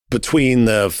between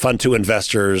the Fund 2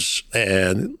 investors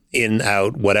and in,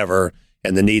 out, whatever,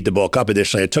 and the need to bulk up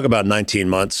additionally, it took about 19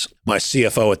 months. My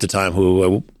CFO at the time,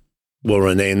 who will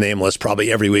remain nameless,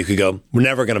 probably every week would go, we're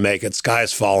never going to make it.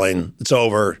 Sky's falling. It's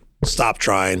over. Stop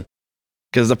trying.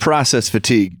 Because the process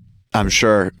fatigue, I'm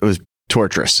sure, it was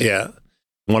torturous. Yeah.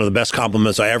 One of the best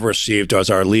compliments I ever received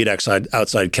was our lead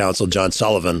outside counsel, John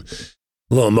Sullivan.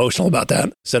 A little emotional about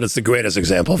that. Said it's the greatest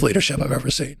example of leadership I've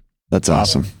ever seen. That's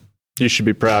awesome. You should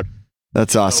be proud.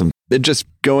 That's awesome. Just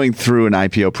going through an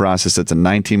IPO process, that's a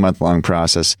 19-month long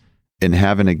process, and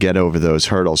having to get over those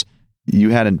hurdles. You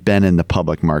hadn't been in the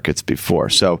public markets before.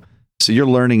 So you're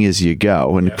learning as you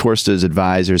go. And of course, there's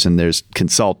advisors and there's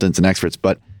consultants and experts,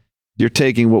 but you're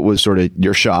taking what was sort of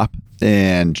your shop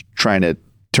and trying to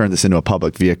turn this into a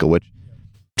public vehicle, which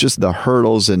just the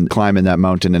hurdles and climbing that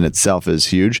mountain in itself is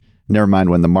huge. Never mind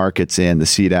when the markets and the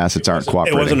seed assets aren't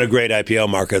cooperating. It wasn't a great IPO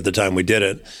market at the time we did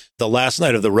it. The last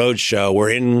night of the road show, we're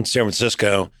in San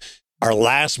Francisco. Our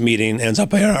last meeting ends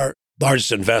up being our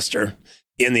largest investor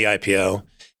in the IPO.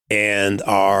 And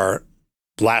our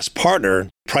last partner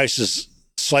prices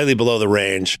slightly below the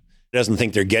range, doesn't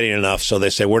think they're getting enough. So they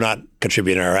say, we're not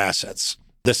contributing our assets.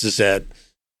 This is at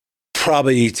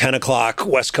probably 10 o'clock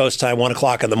West Coast time, 1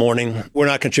 o'clock in the morning. We're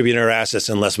not contributing our assets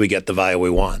unless we get the value we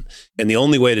want. And the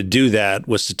only way to do that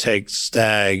was to take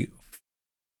STAG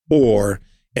 4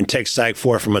 and take STAG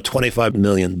 4 from a $25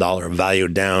 million value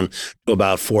down to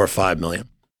about $4 or $5 million.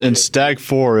 And STAG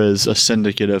 4 is a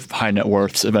syndicate of high net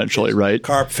worths eventually, right?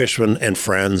 Carp, Fishman, and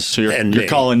friends. So you're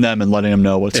calling them and letting them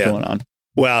know what's going on.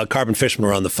 Well, Carbon Fishman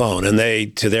were on the phone, and they,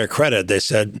 to their credit, they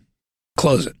said,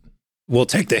 close it. We'll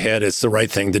take the hit. It's the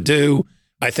right thing to do.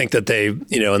 I think that they,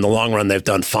 in the long run, they've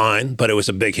done fine, but it was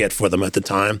a big hit for them at the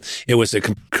time. It was a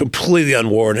completely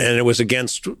unwarranted, and it was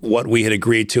against what we had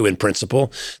agreed to in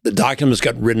principle. The documents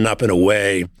got written up in a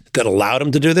way that allowed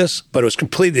them to do this, but it was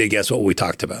completely against what we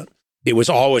talked about. It was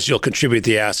always, you'll contribute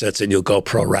the assets and you'll go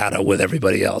pro rata with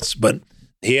everybody else. But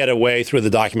he had a way through the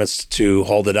documents to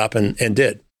hold it up and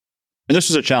did. And this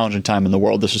was a challenging time in the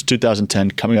world. This was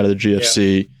 2010, coming out of the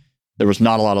GFC. Yeah. There was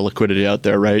not a lot of liquidity out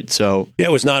there, right? So yeah,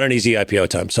 it was not an easy IPO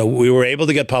time. So we were able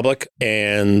to get public,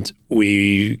 and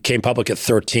we came public at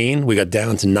 13. We got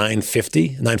down to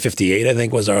 958, I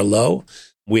think was our low.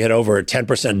 We had over a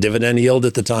 10% dividend yield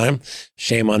at the time.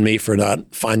 Shame on me for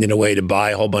not finding a way to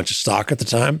buy a whole bunch of stock at the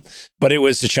time. But it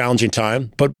was a challenging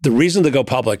time. But the reason to go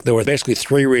public, there were basically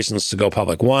three reasons to go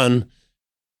public. One,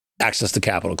 access to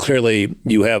capital. Clearly,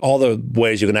 you have all the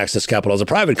ways you can access capital as a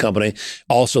private company,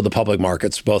 also the public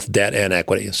markets, both debt and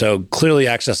equity. So clearly,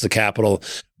 access to capital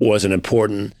was an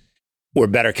important or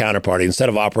better counterparty. Instead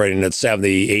of operating at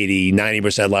 70, 80,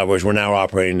 90% leverage, we're now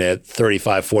operating at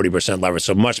 35, 40% leverage.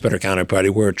 So much better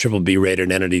counterparty. We're a BBB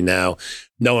rated entity now.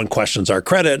 No one questions our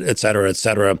credit, et cetera, et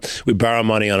cetera. We borrow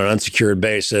money on an unsecured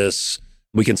basis.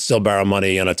 We can still borrow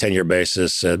money on a 10-year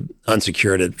basis,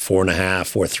 unsecured at 4.5,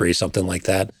 4.3, something like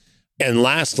that. And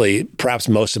lastly, perhaps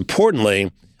most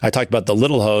importantly, I talked about the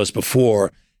little hose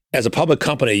before. As a public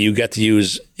company, you get to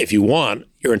use, if you want,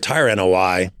 your entire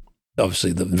NOI,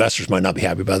 obviously the investors might not be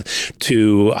happy about it,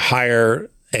 to hire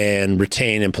and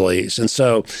retain employees. And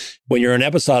so when you're an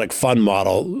episodic fund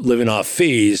model living off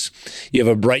fees, you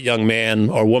have a bright young man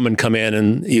or woman come in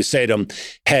and you say to them,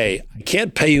 hey, I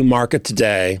can't pay you market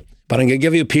today, but I'm going to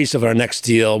give you a piece of our next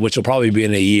deal, which will probably be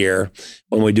in a year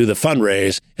when we do the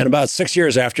fundraise. And about 6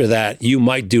 years after that, you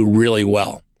might do really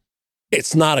well.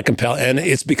 It's not a compelling, and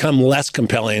it's become less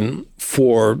compelling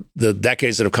for the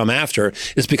decades that have come after.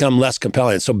 It's become less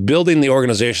compelling. So building the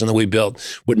organization that we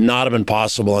built would not have been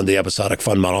possible on the episodic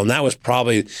fund model. And that was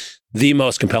probably the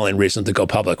most compelling reason to go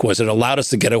public, was it allowed us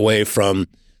to get away from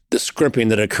the scrimping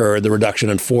that occurred, the reduction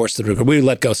in force that occurred. We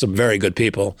let go some very good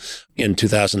people in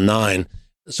 2009.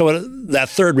 So that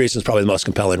third reason is probably the most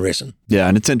compelling reason. Yeah,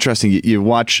 and it's interesting. You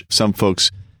watch some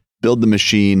folks build the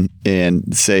machine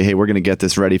and say, hey, we're going to get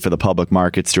this ready for the public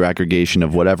markets through aggregation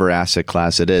of whatever asset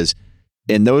class it is.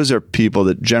 And those are people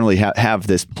that generally have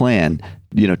this plan,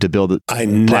 to build a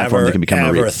platform that can become a REIT.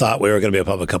 I never thought we were going to be a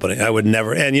public company. I would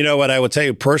never. And you know what I would tell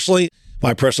you personally,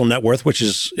 my personal net worth, which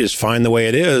is fine the way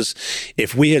it is,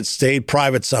 if we had stayed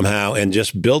private somehow and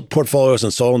just built portfolios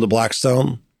and sold them to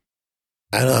Blackstone,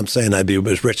 I know I'm saying I'd be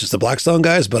as rich as the Blackstone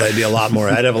guys, but I'd have a lot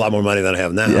more money than I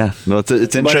have now. Yeah, well,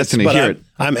 it's interesting to hear it.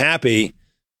 I'm happy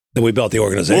that we built the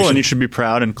organization. Well, and you should be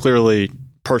proud, and clearly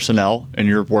personnel in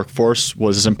your workforce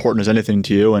was as important as anything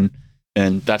to you,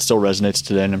 and that still resonates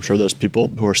today, and I'm sure those people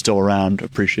who are still around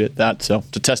appreciate that. So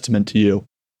it's a testament to you.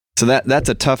 So that's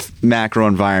a tough macro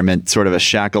environment, sort of a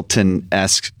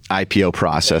Shackleton-esque IPO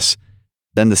process.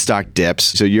 Then the stock dips.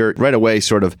 So you're right away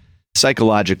sort of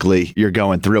psychologically, you're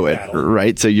going through it,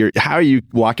 right? So how are you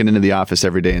walking into the office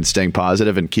every day and staying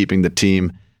positive and keeping the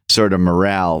team sort of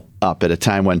morale up at a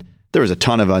time when there was a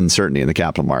ton of uncertainty in the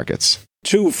capital markets?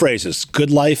 Two phrases,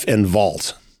 good life and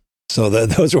vault. So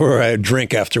those were where I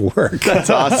drink after work. That's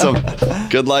awesome.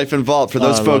 Good life and vault. For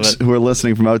those folks who are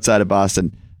listening from outside of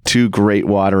Boston, two great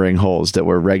watering holes that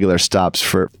were regular stops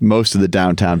for most of the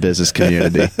downtown business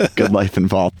community. Good life and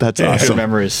vault. That's awesome. Good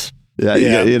memories. Yeah,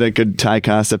 you had a good Ty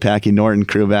Costa, Packy Norton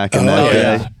crew back in that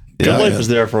day. Good Life was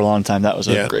there for a long time. That was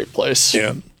a great place.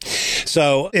 Yeah.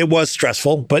 So it was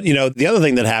stressful. But, the other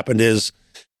thing that happened is,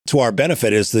 to our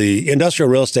benefit, is the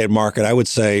industrial real estate market. I would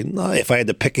say, if I had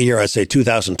to pick a year, I'd say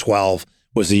 2012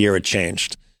 was the year it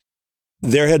changed.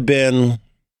 There had been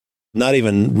not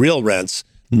even real rents,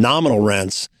 nominal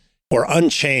rents, or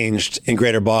unchanged in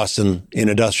Greater Boston in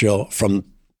industrial from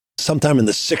sometime in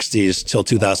the 60s till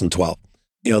 2012.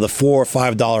 The $4 or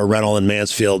 $5 rental in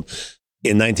Mansfield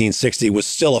in 1960 was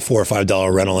still a $4 or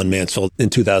 $5 rental in Mansfield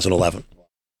in 2011. And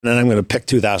then I'm going to pick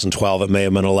 2012. It may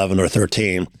have been 11 or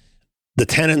 13. The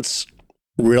tenants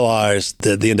realized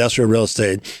that the industrial real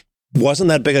estate wasn't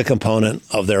that big a component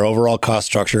of their overall cost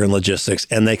structure and logistics,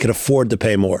 and they could afford to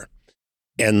pay more.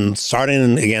 And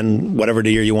starting, again, whatever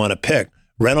the year you want to pick,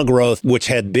 rental growth, which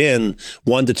had been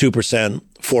 1% to 2%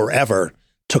 forever,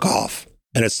 took off,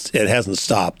 and it hasn't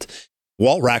stopped.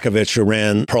 Walt Rakovich, who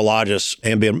ran Prologis,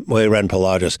 he ran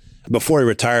Prologis, before he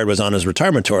retired, was on his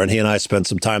retirement tour, and he and I spent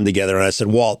some time together. And I said,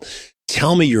 Walt,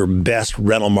 tell me your best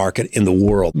rental market in the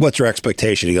world. What's your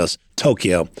expectation? He goes,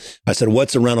 Tokyo. I said,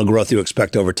 what's the rental growth you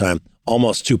expect over time?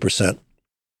 almost 2%.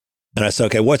 And I said,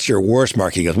 okay, what's your worst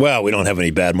market? He goes, well, we don't have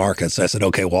any bad markets. I said,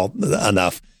 okay, well,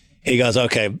 enough. He goes,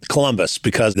 okay, Columbus,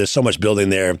 because there's so much building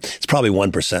there, it's probably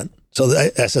 1%.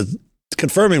 So I said,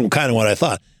 confirming kind of what I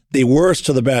thought. The worst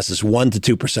to the best is 1%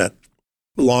 to 2%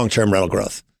 long-term rental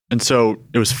growth. And so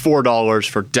it was $4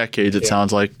 for decades, it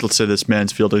sounds like. Let's say this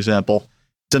Mansfield example.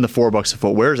 It's in the $4 a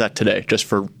foot. Where is that today, just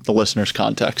for the listener's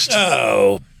context?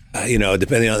 Oh,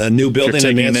 depending on a new building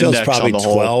in Mansfield, it's probably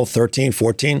 12, 13,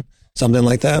 14, something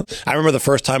like that. I remember the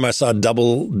first time I saw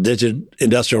double-digit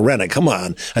industrial rent. Come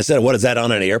on. I said, what is that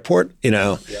on an airport?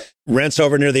 Rents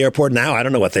over near the airport now, I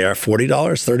don't know what they are, $40,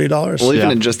 $30? Well,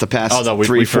 even in just the past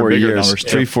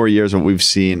 3-4 years, what we've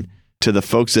seen, to the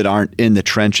folks that aren't in the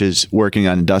trenches working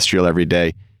on industrial every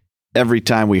day, every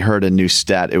time we heard a new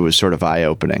stat, it was sort of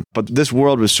eye-opening. But this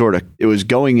world was it was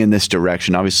going in this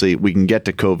direction. Obviously, we can get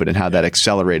to COVID and how that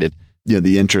accelerated,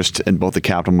 the interest in both the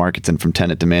capital markets and from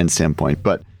tenant demand standpoint.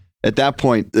 But at that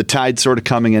point, the tide's sort of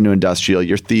coming into industrial.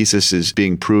 Your thesis is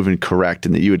being proven correct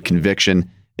and that you had conviction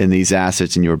in these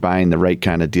assets and you were buying the right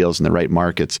kind of deals in the right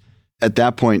markets. At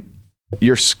that point,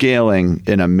 you're scaling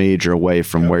in a major way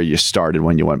from where you started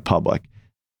when you went public.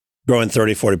 Growing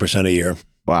 30, 40% a year.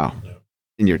 Wow.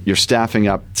 And you're staffing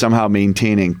up, somehow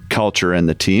maintaining culture in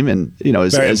the team. And,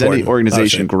 as any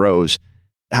organization grows,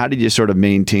 how did you sort of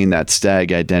maintain that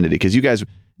STAG identity? Because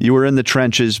you were in the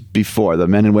trenches before. The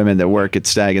men and women that work at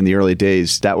STAG in the early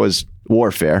days, that was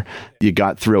warfare. You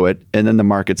got through it, and then the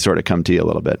markets sort of come to you a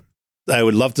little bit. I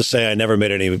would love to say I never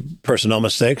made any personnel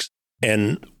mistakes.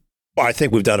 And I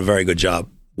think we've done a very good job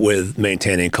with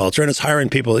maintaining culture. And it's hiring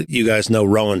people. You guys know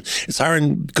Rowan. It's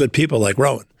hiring good people like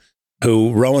Rowan,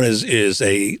 who Rowan is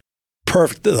a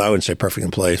perfect, I wouldn't say perfect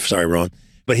employee. Sorry, Rowan.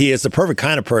 But he is the perfect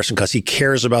kind of person because he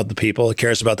cares about the people, he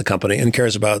cares about the company, and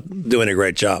cares about doing a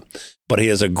great job. But he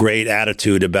has a great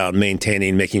attitude about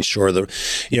maintaining, making sure that,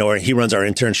 he runs our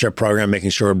internship program, making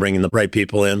sure we're bringing the right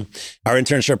people in. Our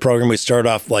internship program, we start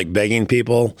off like begging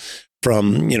people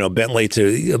from, Bentley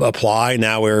to apply.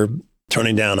 Now we're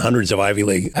turning down hundreds of Ivy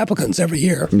League applicants every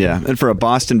year. Yeah. And for a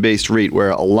Boston-based REIT where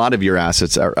a lot of your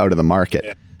assets are out of the market.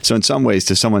 Yeah. So in some ways,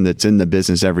 to someone that's in the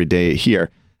business every day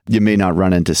here, you may not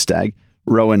run into STAG.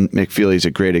 Rowan McFeely is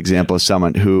a great example of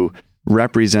someone who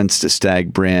represents the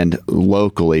STAG brand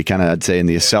locally, kind of, I'd say, in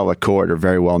the Acela Court, a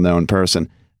very well-known person.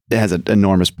 It has an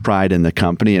enormous pride in the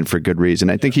company, and for good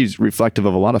reason. I think he's reflective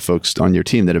of a lot of folks on your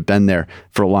team that have been there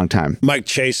for a long time. Mike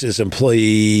Chase is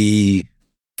employee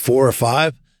 4 or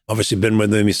 5. Obviously been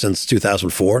with me since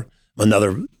 2004.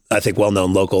 Another, I think,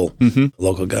 well-known local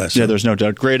guy. So. Yeah, there's no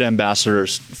doubt. Great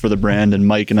ambassadors for the brand. And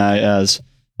Mike and I, as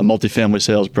a multifamily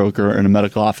sales broker and a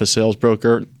medical office sales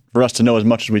broker, for us to know as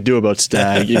much as we do about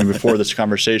STAG, even before this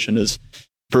conversation, is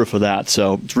proof of that.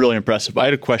 So it's really impressive. I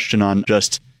had a question on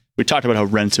we talked about how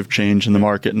rents have changed in the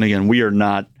market. And again, we are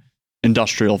not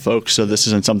industrial folks, so this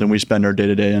isn't something we spend our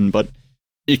day-to-day in, but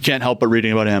you can't help but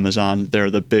reading about Amazon.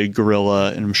 They're the big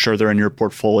gorilla, and I'm sure they're in your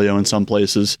portfolio in some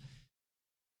places.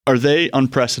 Are they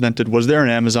unprecedented? Was there an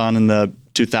Amazon in the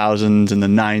 2000s and the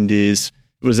 90s?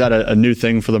 Was that a new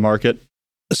thing for the market?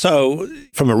 So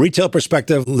from a retail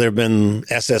perspective, there have been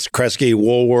SS Kresge,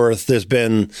 Woolworth, there's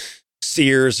been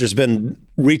Sears, there's been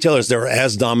retailers that are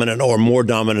as dominant or more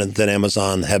dominant than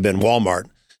Amazon have been. Walmart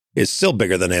is still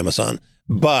bigger than Amazon,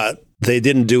 but they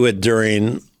didn't do it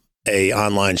during a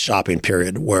online shopping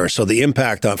period so the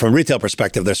impact from a retail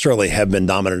perspective, there certainly have been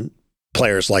dominant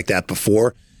players like that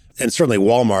before. And certainly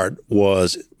Walmart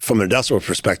was, from an industrial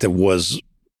perspective, was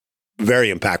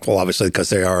very impactful, obviously, because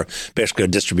they are basically a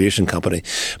distribution company.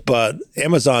 But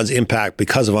Amazon's impact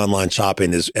because of online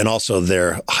shopping and also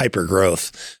their hyper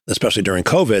growth, especially during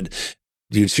COVID,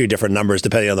 you see different numbers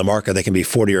depending on the market. They can be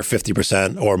 40 or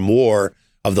 50% or more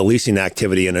of the leasing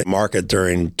activity in a market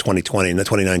during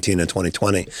 2019 and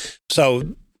 2020. So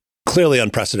clearly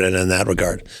unprecedented in that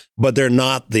regard. But they're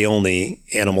not the only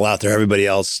animal out there. Everybody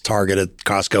else, Target,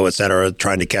 Costco, et cetera,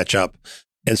 trying to catch up.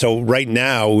 And so right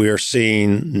now we are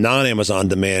seeing non-Amazon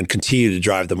demand continue to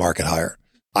drive the market higher.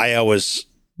 I always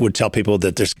would tell people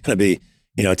that there's going to be,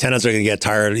 tenants are going to get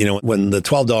tired. When the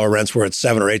 $12 rents were at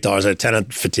 $7 or $8, at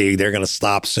tenant fatigue, they're going to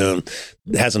stop soon.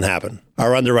 It hasn't happened.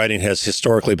 Our underwriting has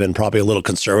historically been probably a little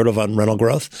conservative on rental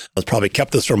growth. It's probably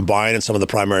kept us from buying in some of the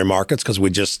primary markets because we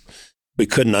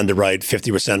couldn't underwrite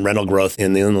 50% rental growth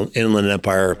in the Inland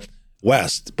Empire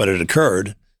West, but it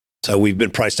occurred. So we've been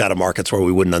priced out of markets where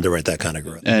we wouldn't underwrite that kind of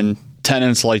growth. And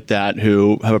tenants like that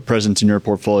who have a presence in your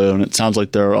portfolio, and it sounds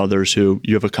like there are others who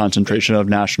you have a concentration of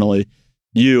nationally,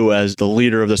 you as the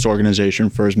leader of this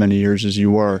organization for as many years as you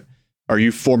were, Are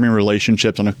you forming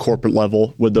relationships on a corporate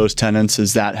level with those tenants?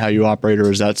 Is that how you operate, or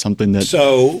is that something that...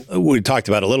 So we talked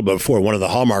about it a little bit before. One of the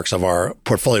hallmarks of our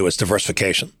portfolio is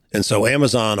diversification. And so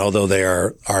Amazon, although they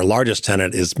are our largest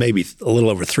tenant, is maybe a little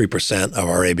over 3% of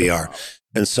our ABR.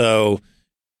 And so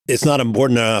it's not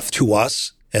important enough to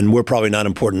us, and we're probably not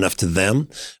important enough to them.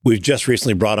 We've just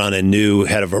recently brought on a new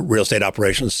head of real estate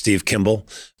operations, Steve Kimball,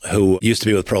 who used to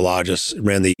be with Prologis,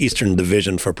 ran the Eastern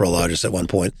Division for Prologis at one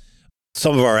point.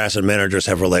 Some of our asset managers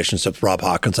have relationships. Rob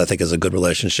Hawkins, I think, has a good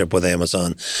relationship with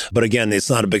Amazon. But again, it's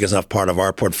not a big enough part of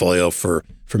our portfolio for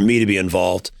me to be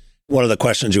involved. One of the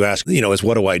questions you ask, is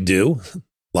what do I do?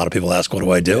 A lot of people ask, what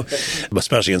do I do?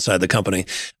 Especially inside the company.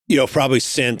 Probably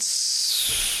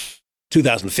since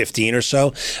 2015 or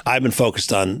so, I've been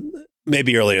focused on,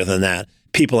 maybe earlier than that,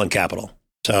 people and capital.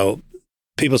 So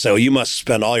people say, well, you must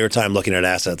spend all your time looking at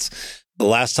assets. The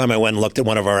last time I went and looked at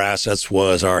one of our assets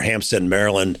was our Hampstead,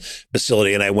 Maryland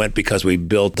facility. And I went because we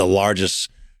built the largest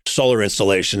solar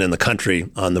installation in the country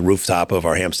on the rooftop of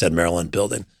our Hampstead, Maryland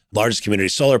building. Largest community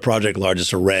solar project,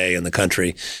 largest array in the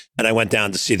country. And I went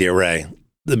down to see the array.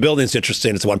 The building's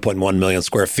interesting. It's 1.1 million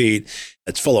square feet.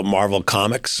 It's full of Marvel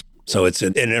comics. So it's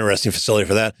an interesting facility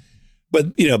for that.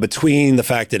 But, between the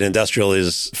fact that industrial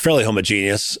is fairly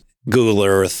homogeneous, Google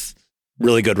Earth,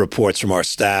 really good reports from our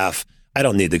staff, I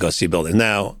don't need to go see buildings.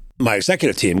 Now, my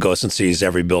executive team goes and sees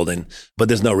every building, but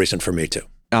there's no reason for me to.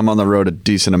 I'm on the road a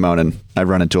decent amount, and I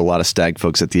run into a lot of STAG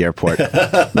folks at the airport,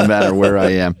 no matter where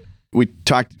I am. We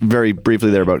talked very briefly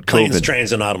there about COVID. Planes,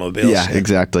 trains, and automobiles. Yeah,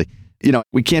 exactly.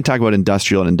 We can't talk about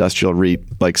industrial and industrial REIT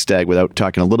like STAG without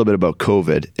talking a little bit about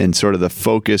COVID and sort of the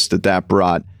focus that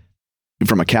brought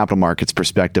from a capital markets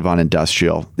perspective on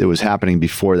industrial. It was happening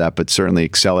before that, but certainly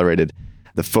accelerated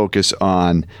the focus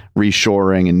on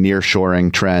reshoring and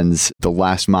nearshoring trends, the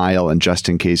last mile and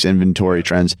just-in-case inventory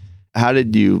trends. How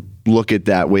did you look at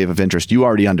that wave of interest? You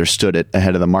already understood it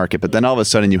ahead of the market, but then all of a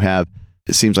sudden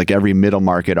it seems like every middle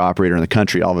market operator in the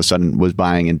country all of a sudden was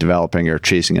buying and developing or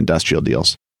chasing industrial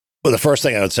deals. Well, the first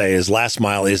thing I would say is last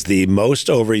mile is the most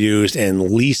overused and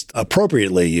least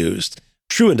appropriately used.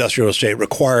 True industrial estate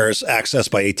requires access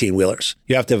by 18-wheelers.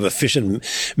 You have to have efficient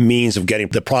means of getting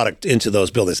the product into those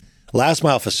buildings. Last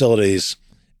mile facilities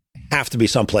have to be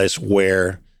someplace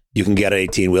where you can get an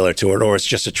 18-wheeler to it, or it's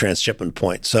just a transshipment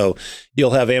point. So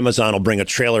you'll have Amazon will bring a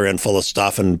trailer in full of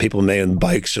stuff, and people may, in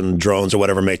bikes and drones or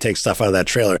whatever, may take stuff out of that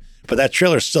trailer. But that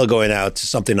trailer is still going out to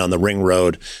something on the ring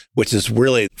road, which is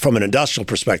really, from an industrial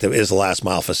perspective, is a last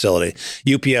mile facility.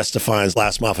 UPS defines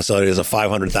last mile facility as a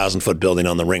 500,000-foot building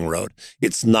on the ring road.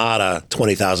 It's not a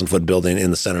 20,000-foot building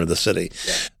in the center of the city.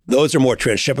 Yeah. Those are more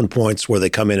transshipment points where they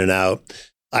come in and out.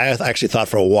 I actually thought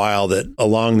for a while that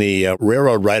along the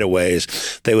railroad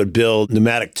right-of-ways, they would build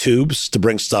pneumatic tubes to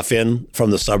bring stuff in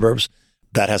from the suburbs.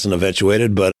 That hasn't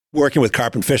eventuated, but working with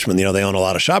Carp and Fishman, they own a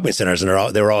lot of shopping centers,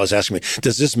 and they were always asking me,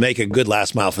 does this make a good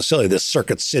last mile facility, this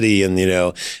Circuit City? And,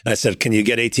 and I said, can you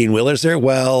get 18-wheelers there?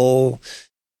 Well,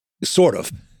 sort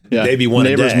of. Yeah. Maybe one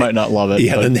neighbors day. might not love it.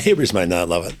 Yeah, the neighbors might not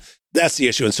love it. That's the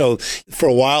issue. And so for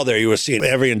a while there, you were seeing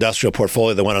every industrial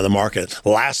portfolio that went on the market,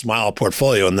 last mile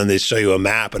portfolio, and then they show you a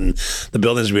map and the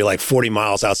buildings would be like 40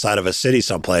 miles outside of a city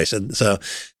someplace. And so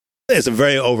it's a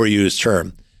very overused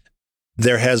term.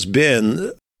 There has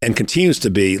been and continues to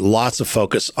be lots of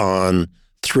focus on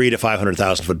 300,000 to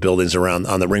 500,000 foot buildings around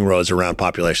on the ring roads around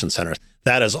population centers.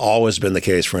 That has always been the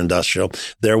case for industrial.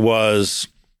 There was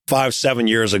 5-7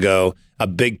 years ago a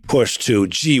big push to,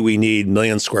 we need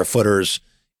million square footers,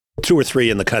 2 or 3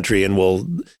 in the country,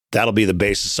 and that'll be the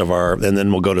basis of and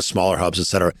then we'll go to smaller hubs, et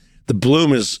cetera. The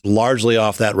bloom is largely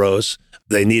off that rose.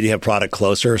 They need to have product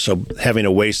closer. So having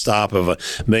a waste stop of 1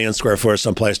 million square foot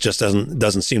someplace just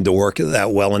doesn't seem to work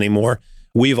that well anymore.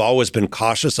 We've always been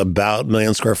cautious about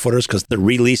million square footers because the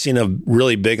releasing of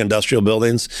really big industrial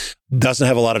buildings doesn't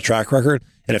have a lot of track record.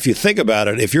 And if you think about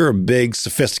it, if you're a big,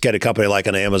 sophisticated company like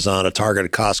an Amazon, a Target, a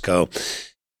Costco,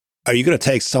 are you going to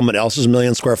take someone else's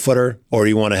million square footer, or do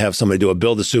you want to have somebody do a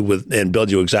build-to-suit and build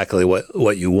you exactly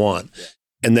what you want?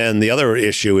 And then the other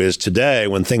issue is today,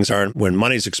 when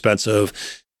money's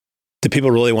expensive, do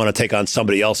people really want to take on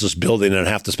somebody else's building and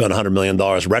have to spend $100 million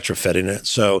retrofitting it?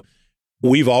 So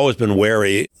we've always been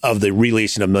wary of the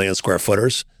releasing of million square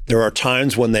footers. There are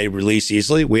times when they release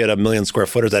easily. We had 1 million square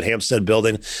footers at Hampstead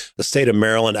building. The state of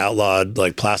Maryland outlawed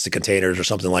like plastic containers or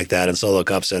something like that. And Solo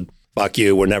Cup said, fuck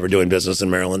you, we're never doing business in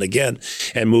Maryland again,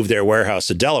 and moved their warehouse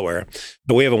to Delaware.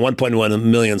 But we have a 1.1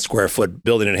 million square foot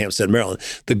building in Hampstead, Maryland.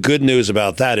 The good news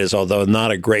about that is, although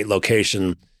not a great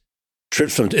location,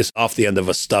 it's off the end of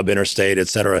a stub interstate, et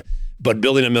cetera, but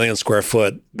building 1 million square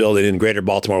foot building in greater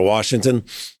Baltimore, Washington,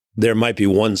 there might be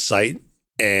one site,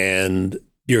 and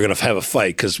you're going to have a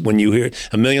fight, because when you hear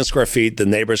 1 million square feet, the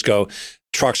neighbors go,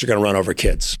 trucks are going to run over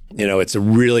kids. It's a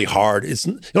really hard.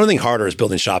 The only thing harder is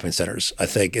building shopping centers, I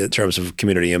think, in terms of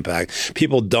community impact.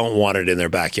 People don't want it in their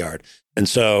backyard. And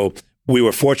so we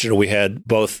were fortunate. We had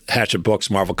both Hatchet Books,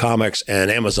 Marvel Comics, and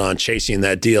Amazon chasing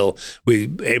that deal. We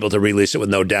were able to release it with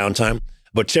no downtime.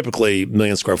 But typically, 1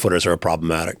 million square footers are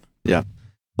problematic. Yeah.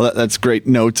 Well, that's great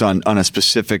notes on a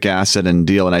specific asset and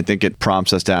deal. And I think it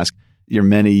prompts us to ask, you're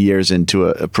many years into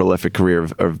a prolific career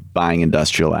of buying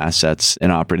industrial assets and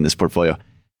operating this portfolio.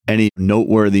 Any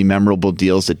noteworthy, memorable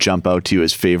deals that jump out to you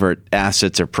as favorite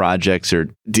assets or projects or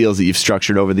deals that you've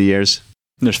structured over the years?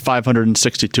 There's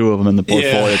 562 of them in the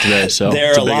portfolio today. So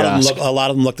there are a lot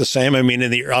of them look the same. I mean,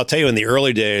 I'll tell you, in the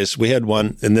early days, we had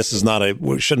one, and this is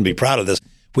we shouldn't be proud of this.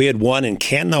 We had one in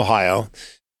Canton, Ohio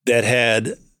that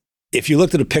had, if you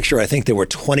looked at a picture, I think there were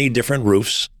 20 different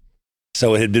roofs.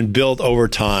 So it had been built over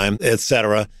time, et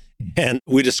cetera. And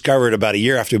we discovered about a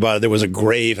year after we bought it, there was a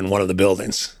grave in one of the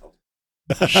buildings.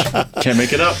 Can't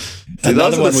make it up. See,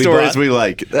 those are the stories we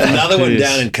like. Another one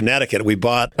down in Connecticut, we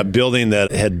bought a building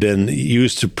that had been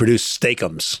used to produce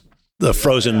steakums, the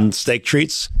frozen steak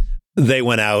treats. They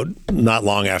went out not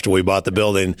long after we bought the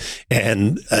building,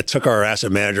 and it took our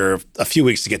asset manager a few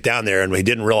weeks to get down there, and we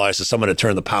didn't realize that someone had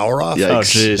turned the power off. Yikes. Oh,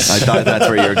 jeez. I thought that's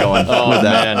where you were going with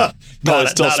that. Man.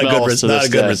 Not a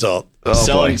good result.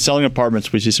 Oh, selling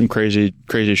apartments, we see some crazy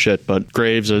shit, but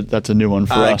graves, that's a new one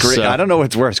for us. I don't know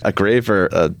what's worse, a grave or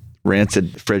a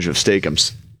rancid fridge of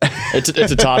steakums.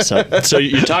 It's a toss-up. So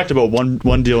you talked about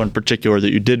one deal in particular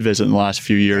that you did visit in the last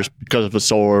few years because of the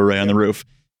solar array on the roof.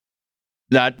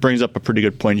 That brings up a pretty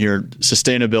good point here.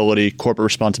 Sustainability, corporate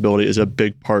responsibility is a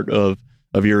big part of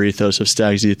your ethos, of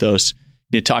STAG's ethos.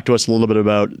 Can you talk to us a little bit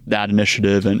about that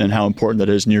initiative and how important that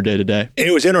is in your day-to-day?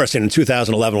 It was interesting. In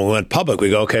 2011, when we went public, we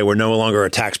go, okay, we're no longer a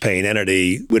tax-paying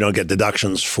entity. We don't get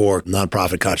deductions for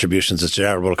nonprofit contributions as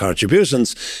charitable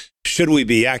contributions. Should we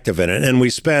be active in it? And we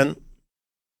spent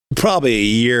probably a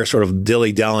year sort of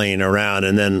dilly-dallying around.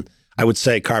 And then I would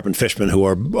say Carp & Fishman, who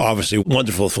are obviously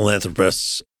wonderful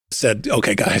philanthropists, said,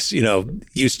 okay, guys,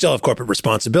 you still have corporate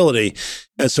responsibility.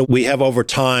 And so we have over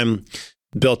time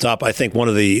built up. I think one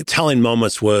of the telling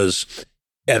moments was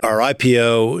at our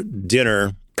IPO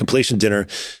dinner, completion dinner,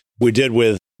 we did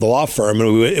with the law firm,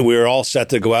 and we were all set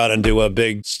to go out and do a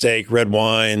big steak, red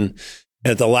wine.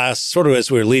 And at the last, sort of as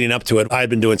we were leading up to it, I'd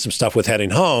been doing some stuff with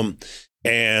Heading Home,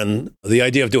 and the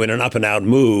idea of doing an up and out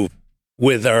move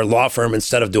with our law firm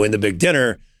instead of doing the big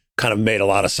dinner kind of made a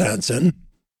lot of sense. And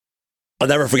I'll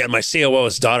never forget, my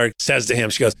COO's daughter says to him,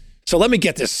 she goes, so let me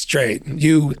get this straight.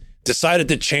 You decided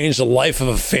to change the life of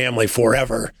a family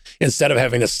forever instead of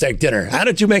having a steak dinner. How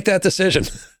did you make that decision?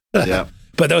 Yeah.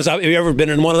 But have you ever been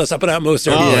in one of those up and out moves?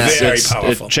 They're very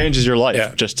powerful. It changes your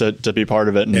life just to be part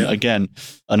of it. And again,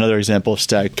 another example of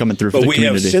STAG coming through for the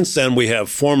community. Since then, we have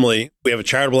a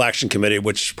charitable action committee,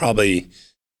 which probably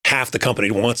half the company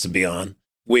wants to be on.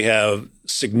 We have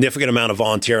significant amount of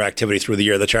volunteer activity through the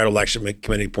year. The Charitable Action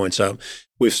Committee points out.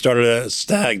 We've started a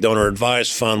STAG donor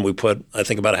advised fund. We put, I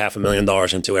think, about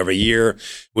 $500,000 into every year.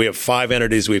 We have 5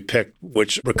 entities we've picked,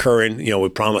 which recurring, we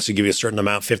promise to give you a certain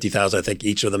amount, 50,000, I think,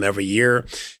 each of them every year.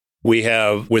 We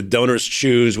have with Donors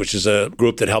Choose, which is a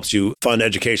group that helps you fund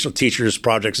educational teachers,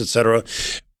 projects, et cetera.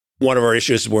 One of our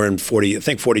issues, we're in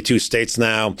 42 states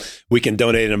now. We can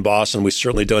donate in Boston. We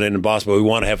certainly donate in Boston, but we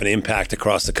want to have an impact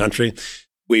across the country.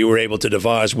 We were able to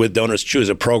devise with Donors Choose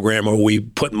a program where we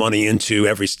put money into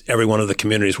every one of the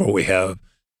communities where we have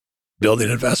building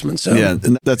investments. So. Yeah,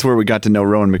 and that's where we got to know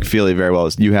Rowan McFeely very well.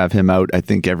 You have him out, I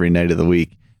think, every night of the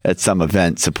week at some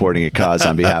event supporting a cause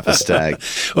on behalf of STAG.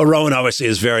 Well, Rowan obviously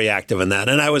is very active in that.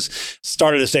 And I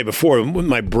started to say before,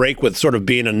 my break with sort of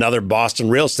being another Boston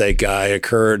real estate guy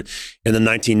occurred in the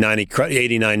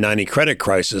 1989-90 credit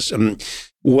crisis.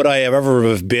 Would I have ever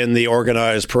have been the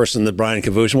organized person that Brian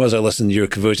Kavusian was? I listened to your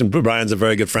Kavusian. Brian's a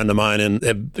very good friend of mine and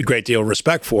a great deal of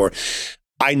respect for.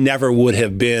 I never would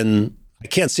have been, I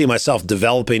can't see myself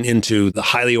developing into the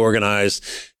highly organized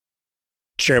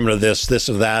chairman of this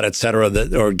of that, et cetera,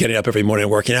 or getting up every morning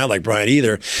and working out like Brian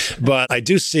either. But I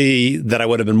do see that I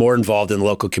would have been more involved in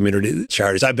local community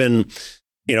charities. I've been,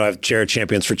 I've chaired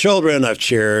Champions for Children. I've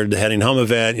chaired the Heading Home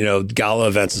event, gala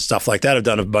events and stuff like that. I've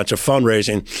done a bunch of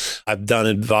fundraising. I've done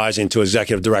advising to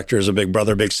executive directors of Big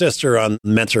Brother, Big Sister on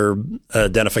mentor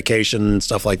identification and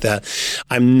stuff like that.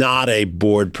 I'm not a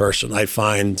board person. I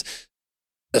find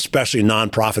especially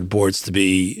nonprofit boards to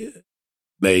be,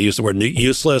 may use the word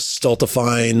useless,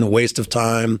 stultifying, waste of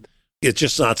time. It's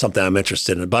just not something I'm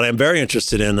interested in. But I'm very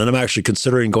interested in, and I'm actually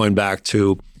considering going back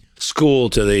to school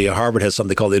to the Harvard has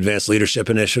something called the Advanced Leadership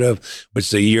Initiative, which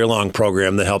is a year-long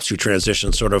program that helps you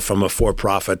transition sort of from a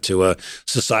for-profit to a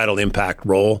societal impact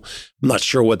role. I'm not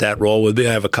sure what that role would be.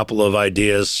 I have a couple of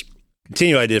ideas,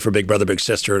 continued idea for Big Brother, Big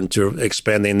Sister, and to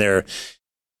expanding there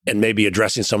and maybe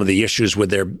addressing some of the issues with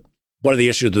their. One of the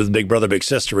issues with Big Brother, Big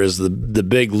Sister is the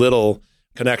big little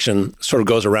connection sort of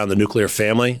goes around the nuclear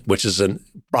family, which is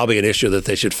probably an issue that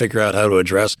they should figure out how to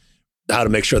address, how to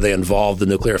make sure they involve the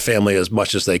nuclear family as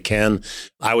much as they can.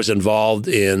 I was involved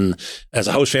as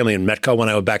a host family in Metco when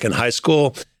I was back in high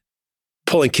school.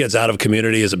 Pulling kids out of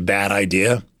community is a bad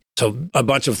idea. So a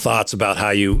bunch of thoughts about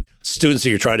how students that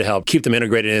you're trying to help, keep them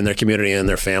integrated in their community and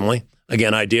their family.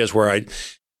 Again, ideas where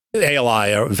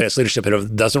ALI, or Advanced Leadership,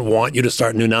 doesn't want you to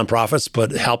start new nonprofits,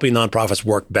 but helping nonprofits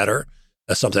work better.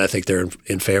 That's something I think they're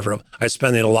in favor of. I'm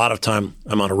spending a lot of time,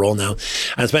 I'm on a roll now,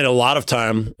 I'm spending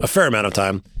a fair amount of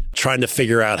time, trying to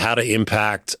figure out how to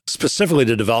impact specifically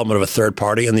the development of a third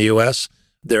party in the U.S.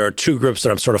 There are two groups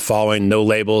that I'm sort of following. No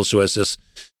Labels, who has this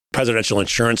presidential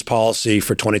insurance policy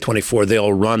for 2024.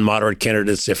 They'll run moderate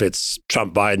candidates if it's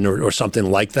Trump, Biden, or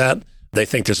something like that. They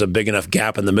think there's a big enough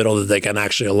gap in the middle that they can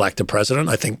actually elect a president.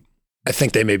 I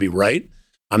think they may be right.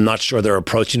 I'm not sure they're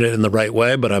approaching it in the right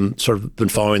way, but I'm sort of been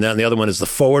following that. And the other one is the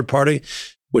Forward Party,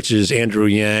 which is Andrew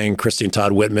Yang, Christine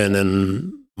Todd Whitman,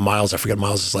 and Miles. I forget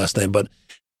Miles' last name, but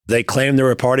they claim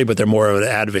they're a party, but they're more of an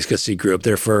advocacy group.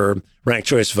 They're for ranked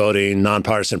choice voting,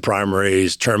 nonpartisan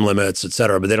primaries, term limits, et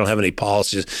cetera, but they don't have any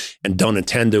policies and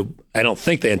I don't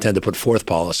think they intend to put forth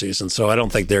policies. And so I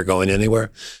don't think they're going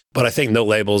anywhere. But I think No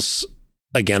Labels,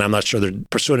 again, I'm not sure they're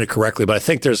pursuing it correctly, but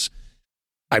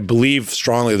I believe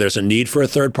strongly there's a need for a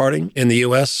third party in the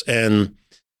U.S., and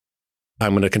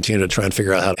I'm going to continue to try and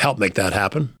figure out how to help make that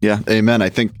happen. Yeah, amen. I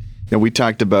think we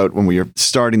talked about when we were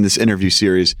starting this interview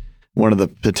series, one of the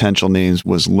potential names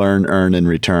was learn, earn, and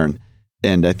return.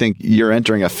 And I think you're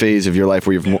entering a phase of your life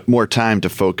where you have more time to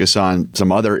focus on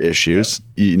some other issues.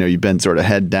 Yeah. You've been sort of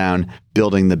head down,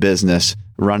 building the business,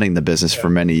 running the business for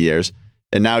many years.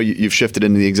 And now you've shifted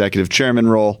into the executive chairman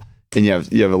role, and you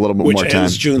have a little bit more time. Which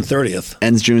ends June 30th.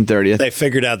 Ends June 30th. They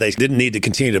figured out they didn't need to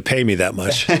continue to pay me that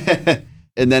much.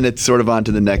 And then it's sort of on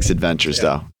to the next adventures,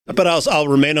 though. But I'll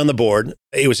remain on the board.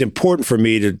 It was important for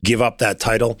me to give up that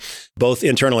title, both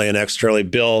internally and externally.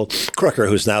 Bill Crooker,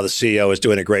 who's now the CEO, is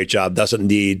doing a great job, doesn't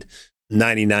need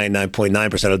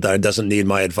 99.9% of the time, doesn't need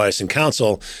my advice and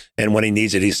counsel. And when he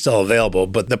needs it, he's still available.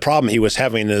 But the problem he was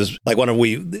having is, like,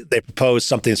 they proposed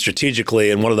something strategically,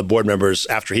 and one of the board members,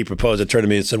 after he proposed it, turned to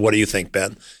me and said, "What do you think,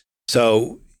 Ben?"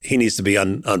 So he needs to be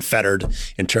unfettered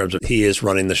in terms of he is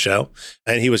running the show.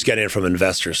 And he was getting it from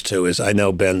investors too, I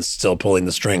know Ben's still pulling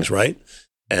the strings, right?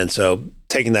 And so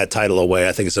taking that title away,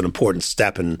 I think is an important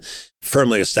step in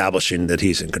firmly establishing that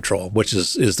he's in control, which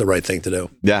is the right thing to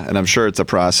do. Yeah. And I'm sure it's a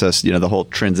process, the whole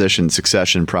transition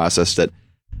succession process that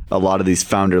a lot of these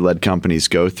founder-led companies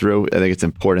go through. I think it's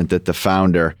important that the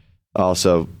founder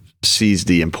also sees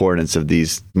the importance of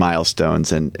these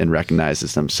milestones and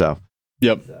recognizes them. So,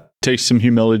 yep. Takes some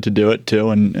humility to do it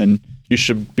too, and you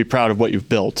should be proud of what you've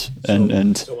built and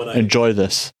enjoy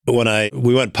this. When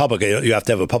we went public, you have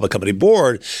to have a public company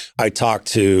board. I talked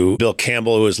to Bill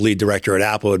Campbell, who was lead director at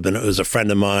Apple, who was a friend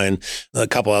of mine, a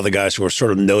couple other guys who were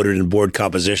sort of noted in board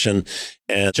composition,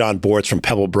 and John Bortz from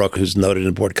Pebblebrook, who's noted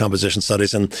in board composition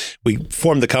studies. And we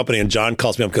formed the company, and John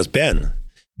calls me up and goes, "Ben,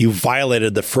 you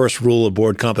violated the first rule of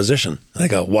board composition." And I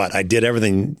go, "What?" "I did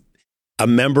everything. A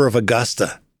member of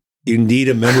Augusta. You need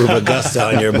a member of Augusta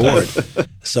on your board."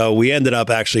 So we ended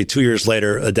up actually 2 years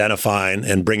later identifying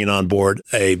and bringing on board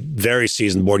a very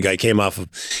seasoned board guy.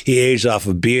 He aged off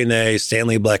of B&A,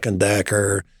 Stanley Black &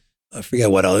 Decker, I forget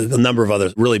what else, a number of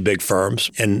other really big firms.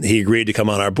 And he agreed to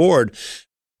come on our board.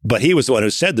 But he was the one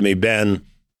who said to me, "Ben,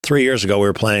 3 years ago we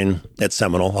were playing at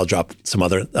Seminole." I'll drop some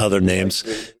other names.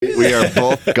 We are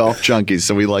both golf junkies,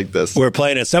 so we like this. We're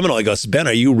playing at Seminole. He goes, "Ben,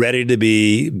 are you ready to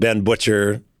be Ben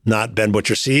Butcher? Not Ben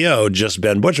Butcher CEO, just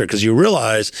Ben Butcher, because you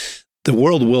realize the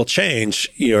world will change.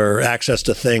 Your access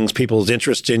to things, people's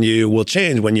interest in you will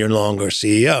change when you're no longer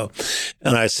CEO."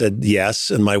 And I said,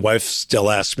 "Yes." And my wife still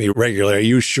asks me regularly, "Are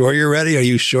you sure you're ready? Are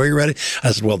you sure you're ready?"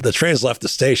 I said, "Well, the train's left the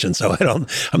station, so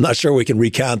I'm not sure we can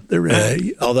recount."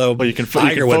 Although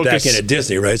Iger went back in at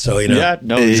Disney, right? So, Yeah,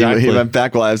 no, exactly. He went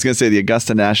back. Well, I was going to say the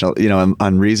Augusta National,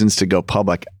 on reasons to go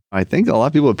public. I think a lot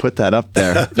of people would put that up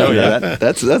there. Oh yeah,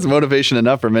 that's motivation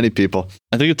enough for many people.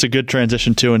 I think it's a good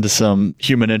transition too into some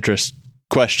human interest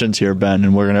questions here, Ben,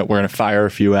 and we're gonna fire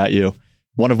a few at you.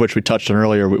 One of which we touched on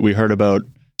earlier. We heard about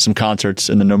some concerts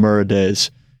in the Nomura days.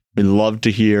 We'd love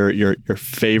to hear your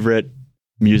favorite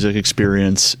music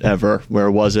experience ever.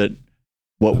 Where was it?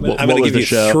 I'm going to give you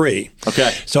show? 3.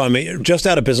 Okay. So I'm just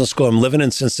out of business school. I'm living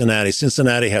in Cincinnati.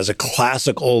 Cincinnati has a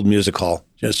classic old music hall,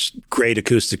 just great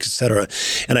acoustics, etc.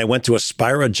 And I went to a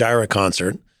Spyro Gyra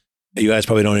concert. You guys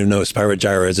probably don't even know what Spyro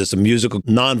Gyra is. It's a musical,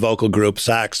 non-vocal group,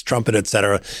 sax, trumpet,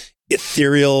 etc.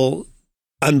 Ethereal,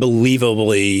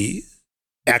 unbelievably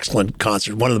excellent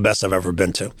concert. One of the best I've ever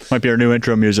been to. Might be our new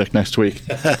intro music next week.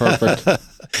 Perfect.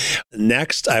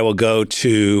 Next, I will go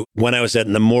to, when I was at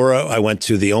Nomura, I went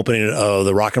to the opening of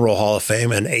the Rock and Roll Hall of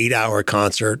Fame, an 8-hour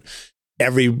concert.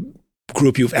 Every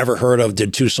group you've ever heard of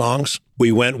did 2 songs.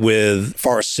 We went with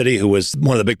Forest City, who was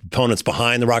one of the big proponents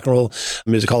behind the Rock and Roll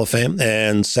Music Hall of Fame,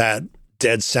 and sat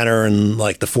dead center in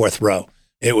like the 4th row.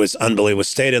 It was unbelievable.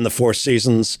 Stayed in the Four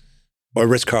Seasons, or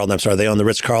Ritz-Carlton, I'm sorry. They own the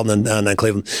Ritz-Carlton in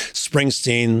Cleveland.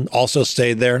 Springsteen also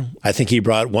stayed there. I think he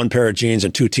brought 1 pair of jeans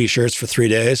and 2 T-shirts for 3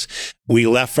 days. We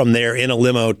left from there in a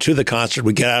limo to the concert.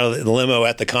 We get out of the limo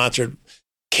at the concert.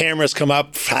 Cameras come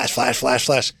up, flash, flash, flash,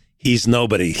 flash. He's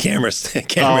nobody. Cameras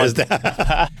down.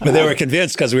 But they were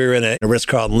convinced because we were in a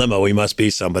Ritz-Carlton limo, we must be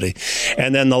somebody.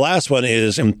 And then the last one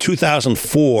is in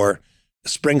 2004,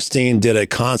 Springsteen did a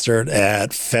concert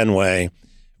at Fenway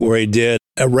where he did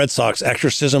a Red Sox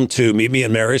exorcism to Meet Me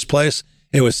at Mary's Place.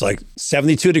 It was like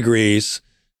 72 degrees,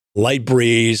 light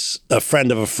breeze. A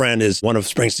friend of a friend is one of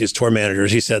Springsteen's tour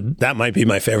managers. He said, that might be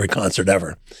my favorite concert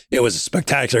ever. It was a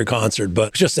spectacular concert,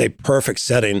 but just a perfect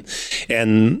setting.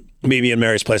 And Meet Me at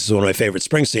Mary's Place is one of my favorite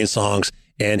Springsteen songs.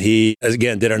 And he,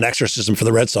 again, did an exorcism for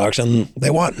the Red Sox, and they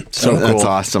won. So cool. That's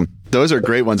awesome. Those are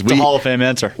great ones. It's a Hall of Fame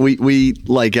answer. We,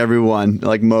 like everyone,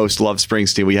 like most, love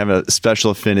Springsteen. We have a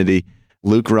special affinity.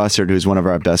 Luke Russert, who's one of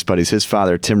our best buddies, his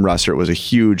father, Tim Russert, was a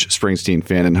huge Springsteen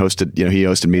fan and he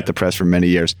hosted Meet the Press for many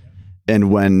years.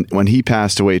 And when he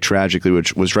passed away tragically,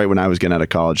 which was right when I was getting out of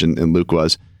college and Luke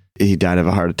was, he died of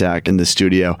a heart attack in the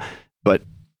studio. But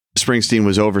Springsteen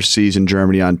was overseas in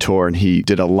Germany on tour, and he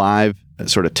did a live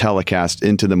sort of telecast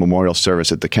into the memorial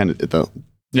service at the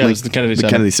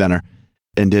Kennedy Center,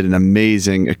 and did an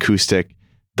amazing acoustic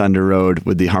Thunder Road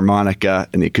with the harmonica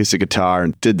and the acoustic guitar,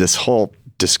 and did this whole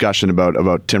discussion about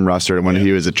Tim Russert when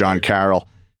he was at John Carroll.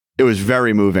 It was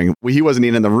very moving. He wasn't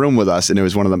even in the room with us, and it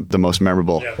was one of the most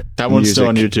memorable. Yeah. That one's still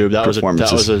on YouTube. That was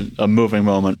a moving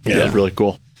moment. Yeah, it was really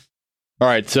cool. All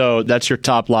right, so that's your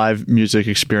top live music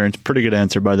experience. Pretty good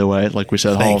answer, by the way. Like we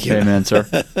said, Hall of Fame answer.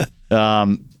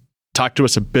 Talk to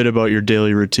us a bit about your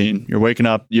daily routine. You're waking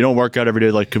up. You don't work out every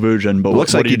day like Kavujin, but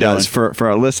looks like he does. Doing? For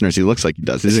our listeners, he looks like he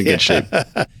does. He's in good shape.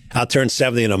 I'll turn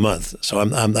 70 in a month, so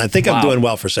I think I'm doing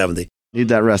well for 70. Need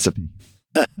that recipe.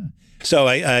 So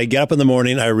I get up in the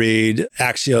morning. I read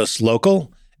Axios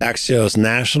Local, Axios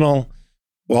National,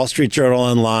 Wall Street Journal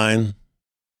Online.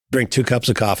 Drink 2 cups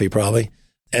of coffee probably,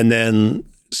 and then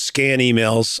scan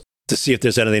emails to see if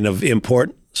there's anything of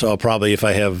import. So I'll probably, if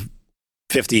I have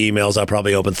 50 emails, I'll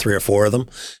probably open 3 or 4 of them.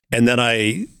 And then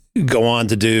I go on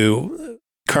to do,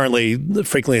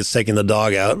 frequently it's taking the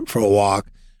dog out for a walk,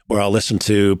 where I'll listen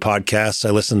to podcasts.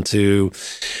 I listen to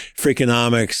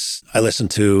Freakonomics. I listen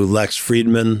to Lex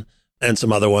Friedman and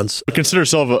some other ones. Consider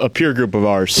yourself a peer group of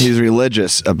ours. He's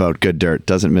religious about Good Dirt.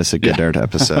 Doesn't miss a Good Dirt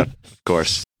episode, of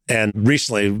course. And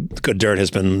recently, Good Dirt has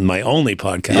been my only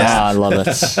podcast. Yeah, I love it.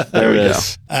 There it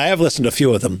is. I have listened to a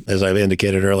few of them, as I've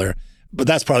indicated earlier. But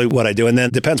that's probably what I do. And then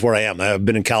it depends where I am. I've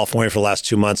been in California for the last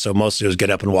 2 months, so mostly it was get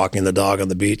up and walking the dog on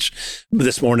the beach.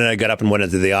 This morning, I got up and went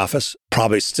into the office.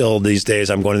 Probably still these days,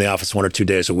 I'm going to the office 1 or 2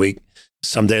 days a week.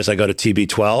 Some days I go to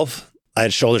TB12. I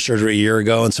had shoulder surgery a year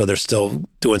ago, and so they're still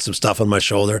doing some stuff on my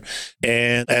shoulder.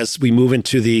 And as we move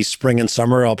into the spring and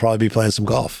summer, I'll probably be playing some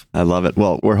golf. I love it.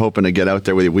 Well, we're hoping to get out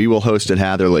there with you. We will host at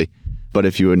Hatherley, but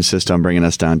if you insist on bringing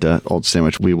us down to Old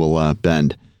Sandwich, we will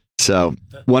bend. So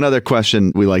one other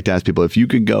question we like to ask people, if you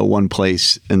could go one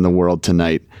place in the world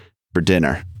tonight for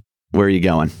dinner, where are you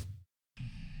going?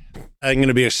 I'm going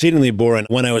to be exceedingly boring.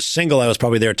 When I was single, I was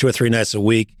probably there 2 or 3 nights a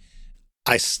week.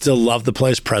 I still love the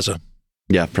place, Preza.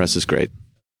 Yeah, Prez is great.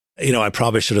 I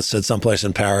probably should have said someplace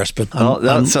in Paris, but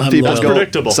some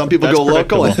people go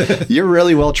local. And you're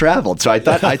really well traveled, so I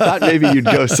thought maybe you'd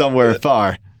go somewhere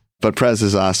far. But Prez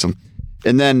is awesome.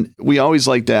 And then we always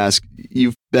like to ask,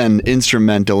 you've been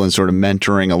instrumental in sort of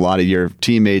mentoring a lot of your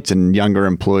teammates and younger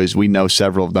employees. We know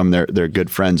several of them. They're good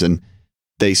friends, and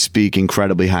they speak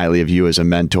incredibly highly of you as a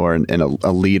mentor and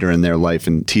a leader in their life,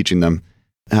 and teaching them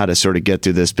how to sort of get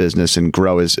through this business and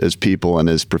grow as people and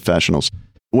as professionals.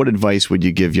 What advice would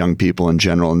you give young people in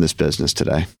general in this business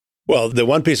today? Well, the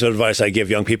one piece of advice I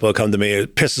give young people who come to me,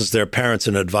 it pisses their parents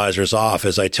and advisors off,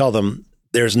 is I tell them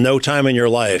there's no time in your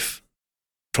life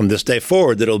from this day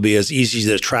forward that it'll be as easy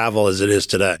to travel as it is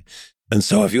today. And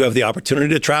so if you have the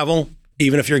opportunity to travel,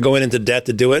 Even if you're going into debt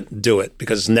to do it,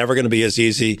 because it's never going to be as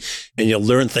easy, and you'll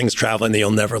learn things traveling that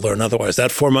you'll never learn otherwise.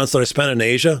 That 4 months that I spent in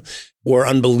Asia were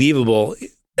unbelievable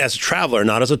as a traveler,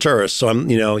 not as a tourist. So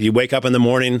you wake up in the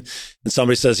morning and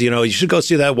somebody says, you should go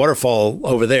see that waterfall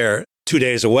over there 2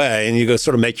 days away, and you go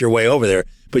sort of make your way over there.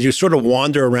 But you sort of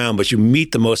wander around, but you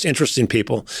meet the most interesting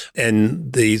people,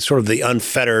 and the sort of the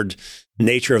unfettered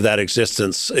nature of that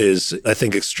existence is, I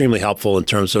think, extremely helpful in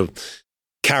terms of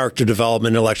character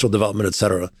development, intellectual development, et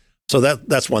cetera. So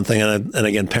that's one thing. And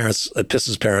again, it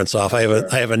pisses parents off. I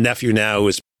have a nephew now who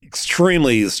is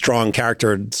extremely strong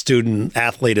character, student,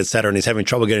 athlete, et cetera, and he's having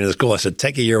trouble getting to school. I said,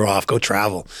 take a year off, go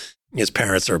travel. His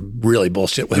parents are really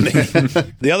bullshit with me.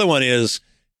 The other one is,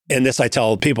 and this I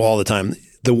tell people all the time,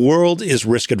 the world is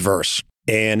risk adverse.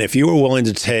 And if you are willing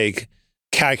to take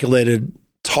calculated,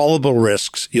 tolerable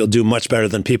risks, you'll do much better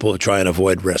than people who try and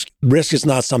avoid risk. Risk is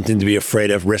not something to be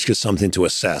afraid of. Risk is something to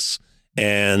assess.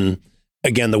 And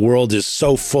again, the world is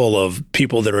so full of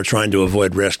people that are trying to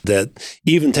avoid risk that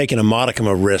even taking a modicum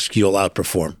of risk, you'll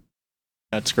outperform.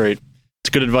 That's great. It's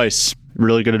good advice,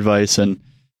 really good advice. And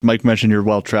Mike mentioned you're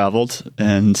well-traveled,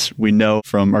 and we know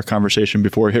from our conversation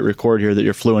before we hit record here that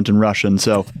you're fluent in Russian.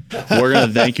 So we're going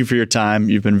to thank you for your time.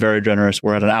 You've been very generous.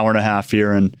 We're at an hour and a half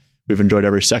here, and we've enjoyed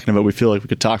every second of it. We feel like we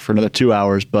could talk for another 2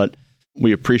 hours, but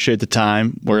we appreciate the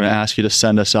time. We're going to ask you to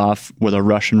send us off with a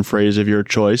Russian phrase of your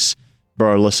choice for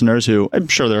our listeners, who I'm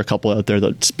sure there are a couple out there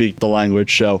that speak the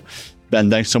language. So,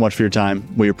 Ben, thanks so much for your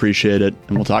time. We appreciate it,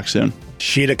 and we'll talk soon.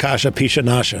 Shita kasha pisha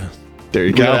nasha. There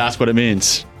you go. That's what it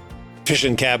means. Fish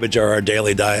and cabbage are our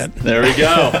daily diet. There we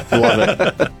go. Love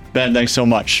it. Ben, thanks so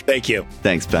much. Thank you.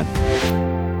 Thanks, Ben.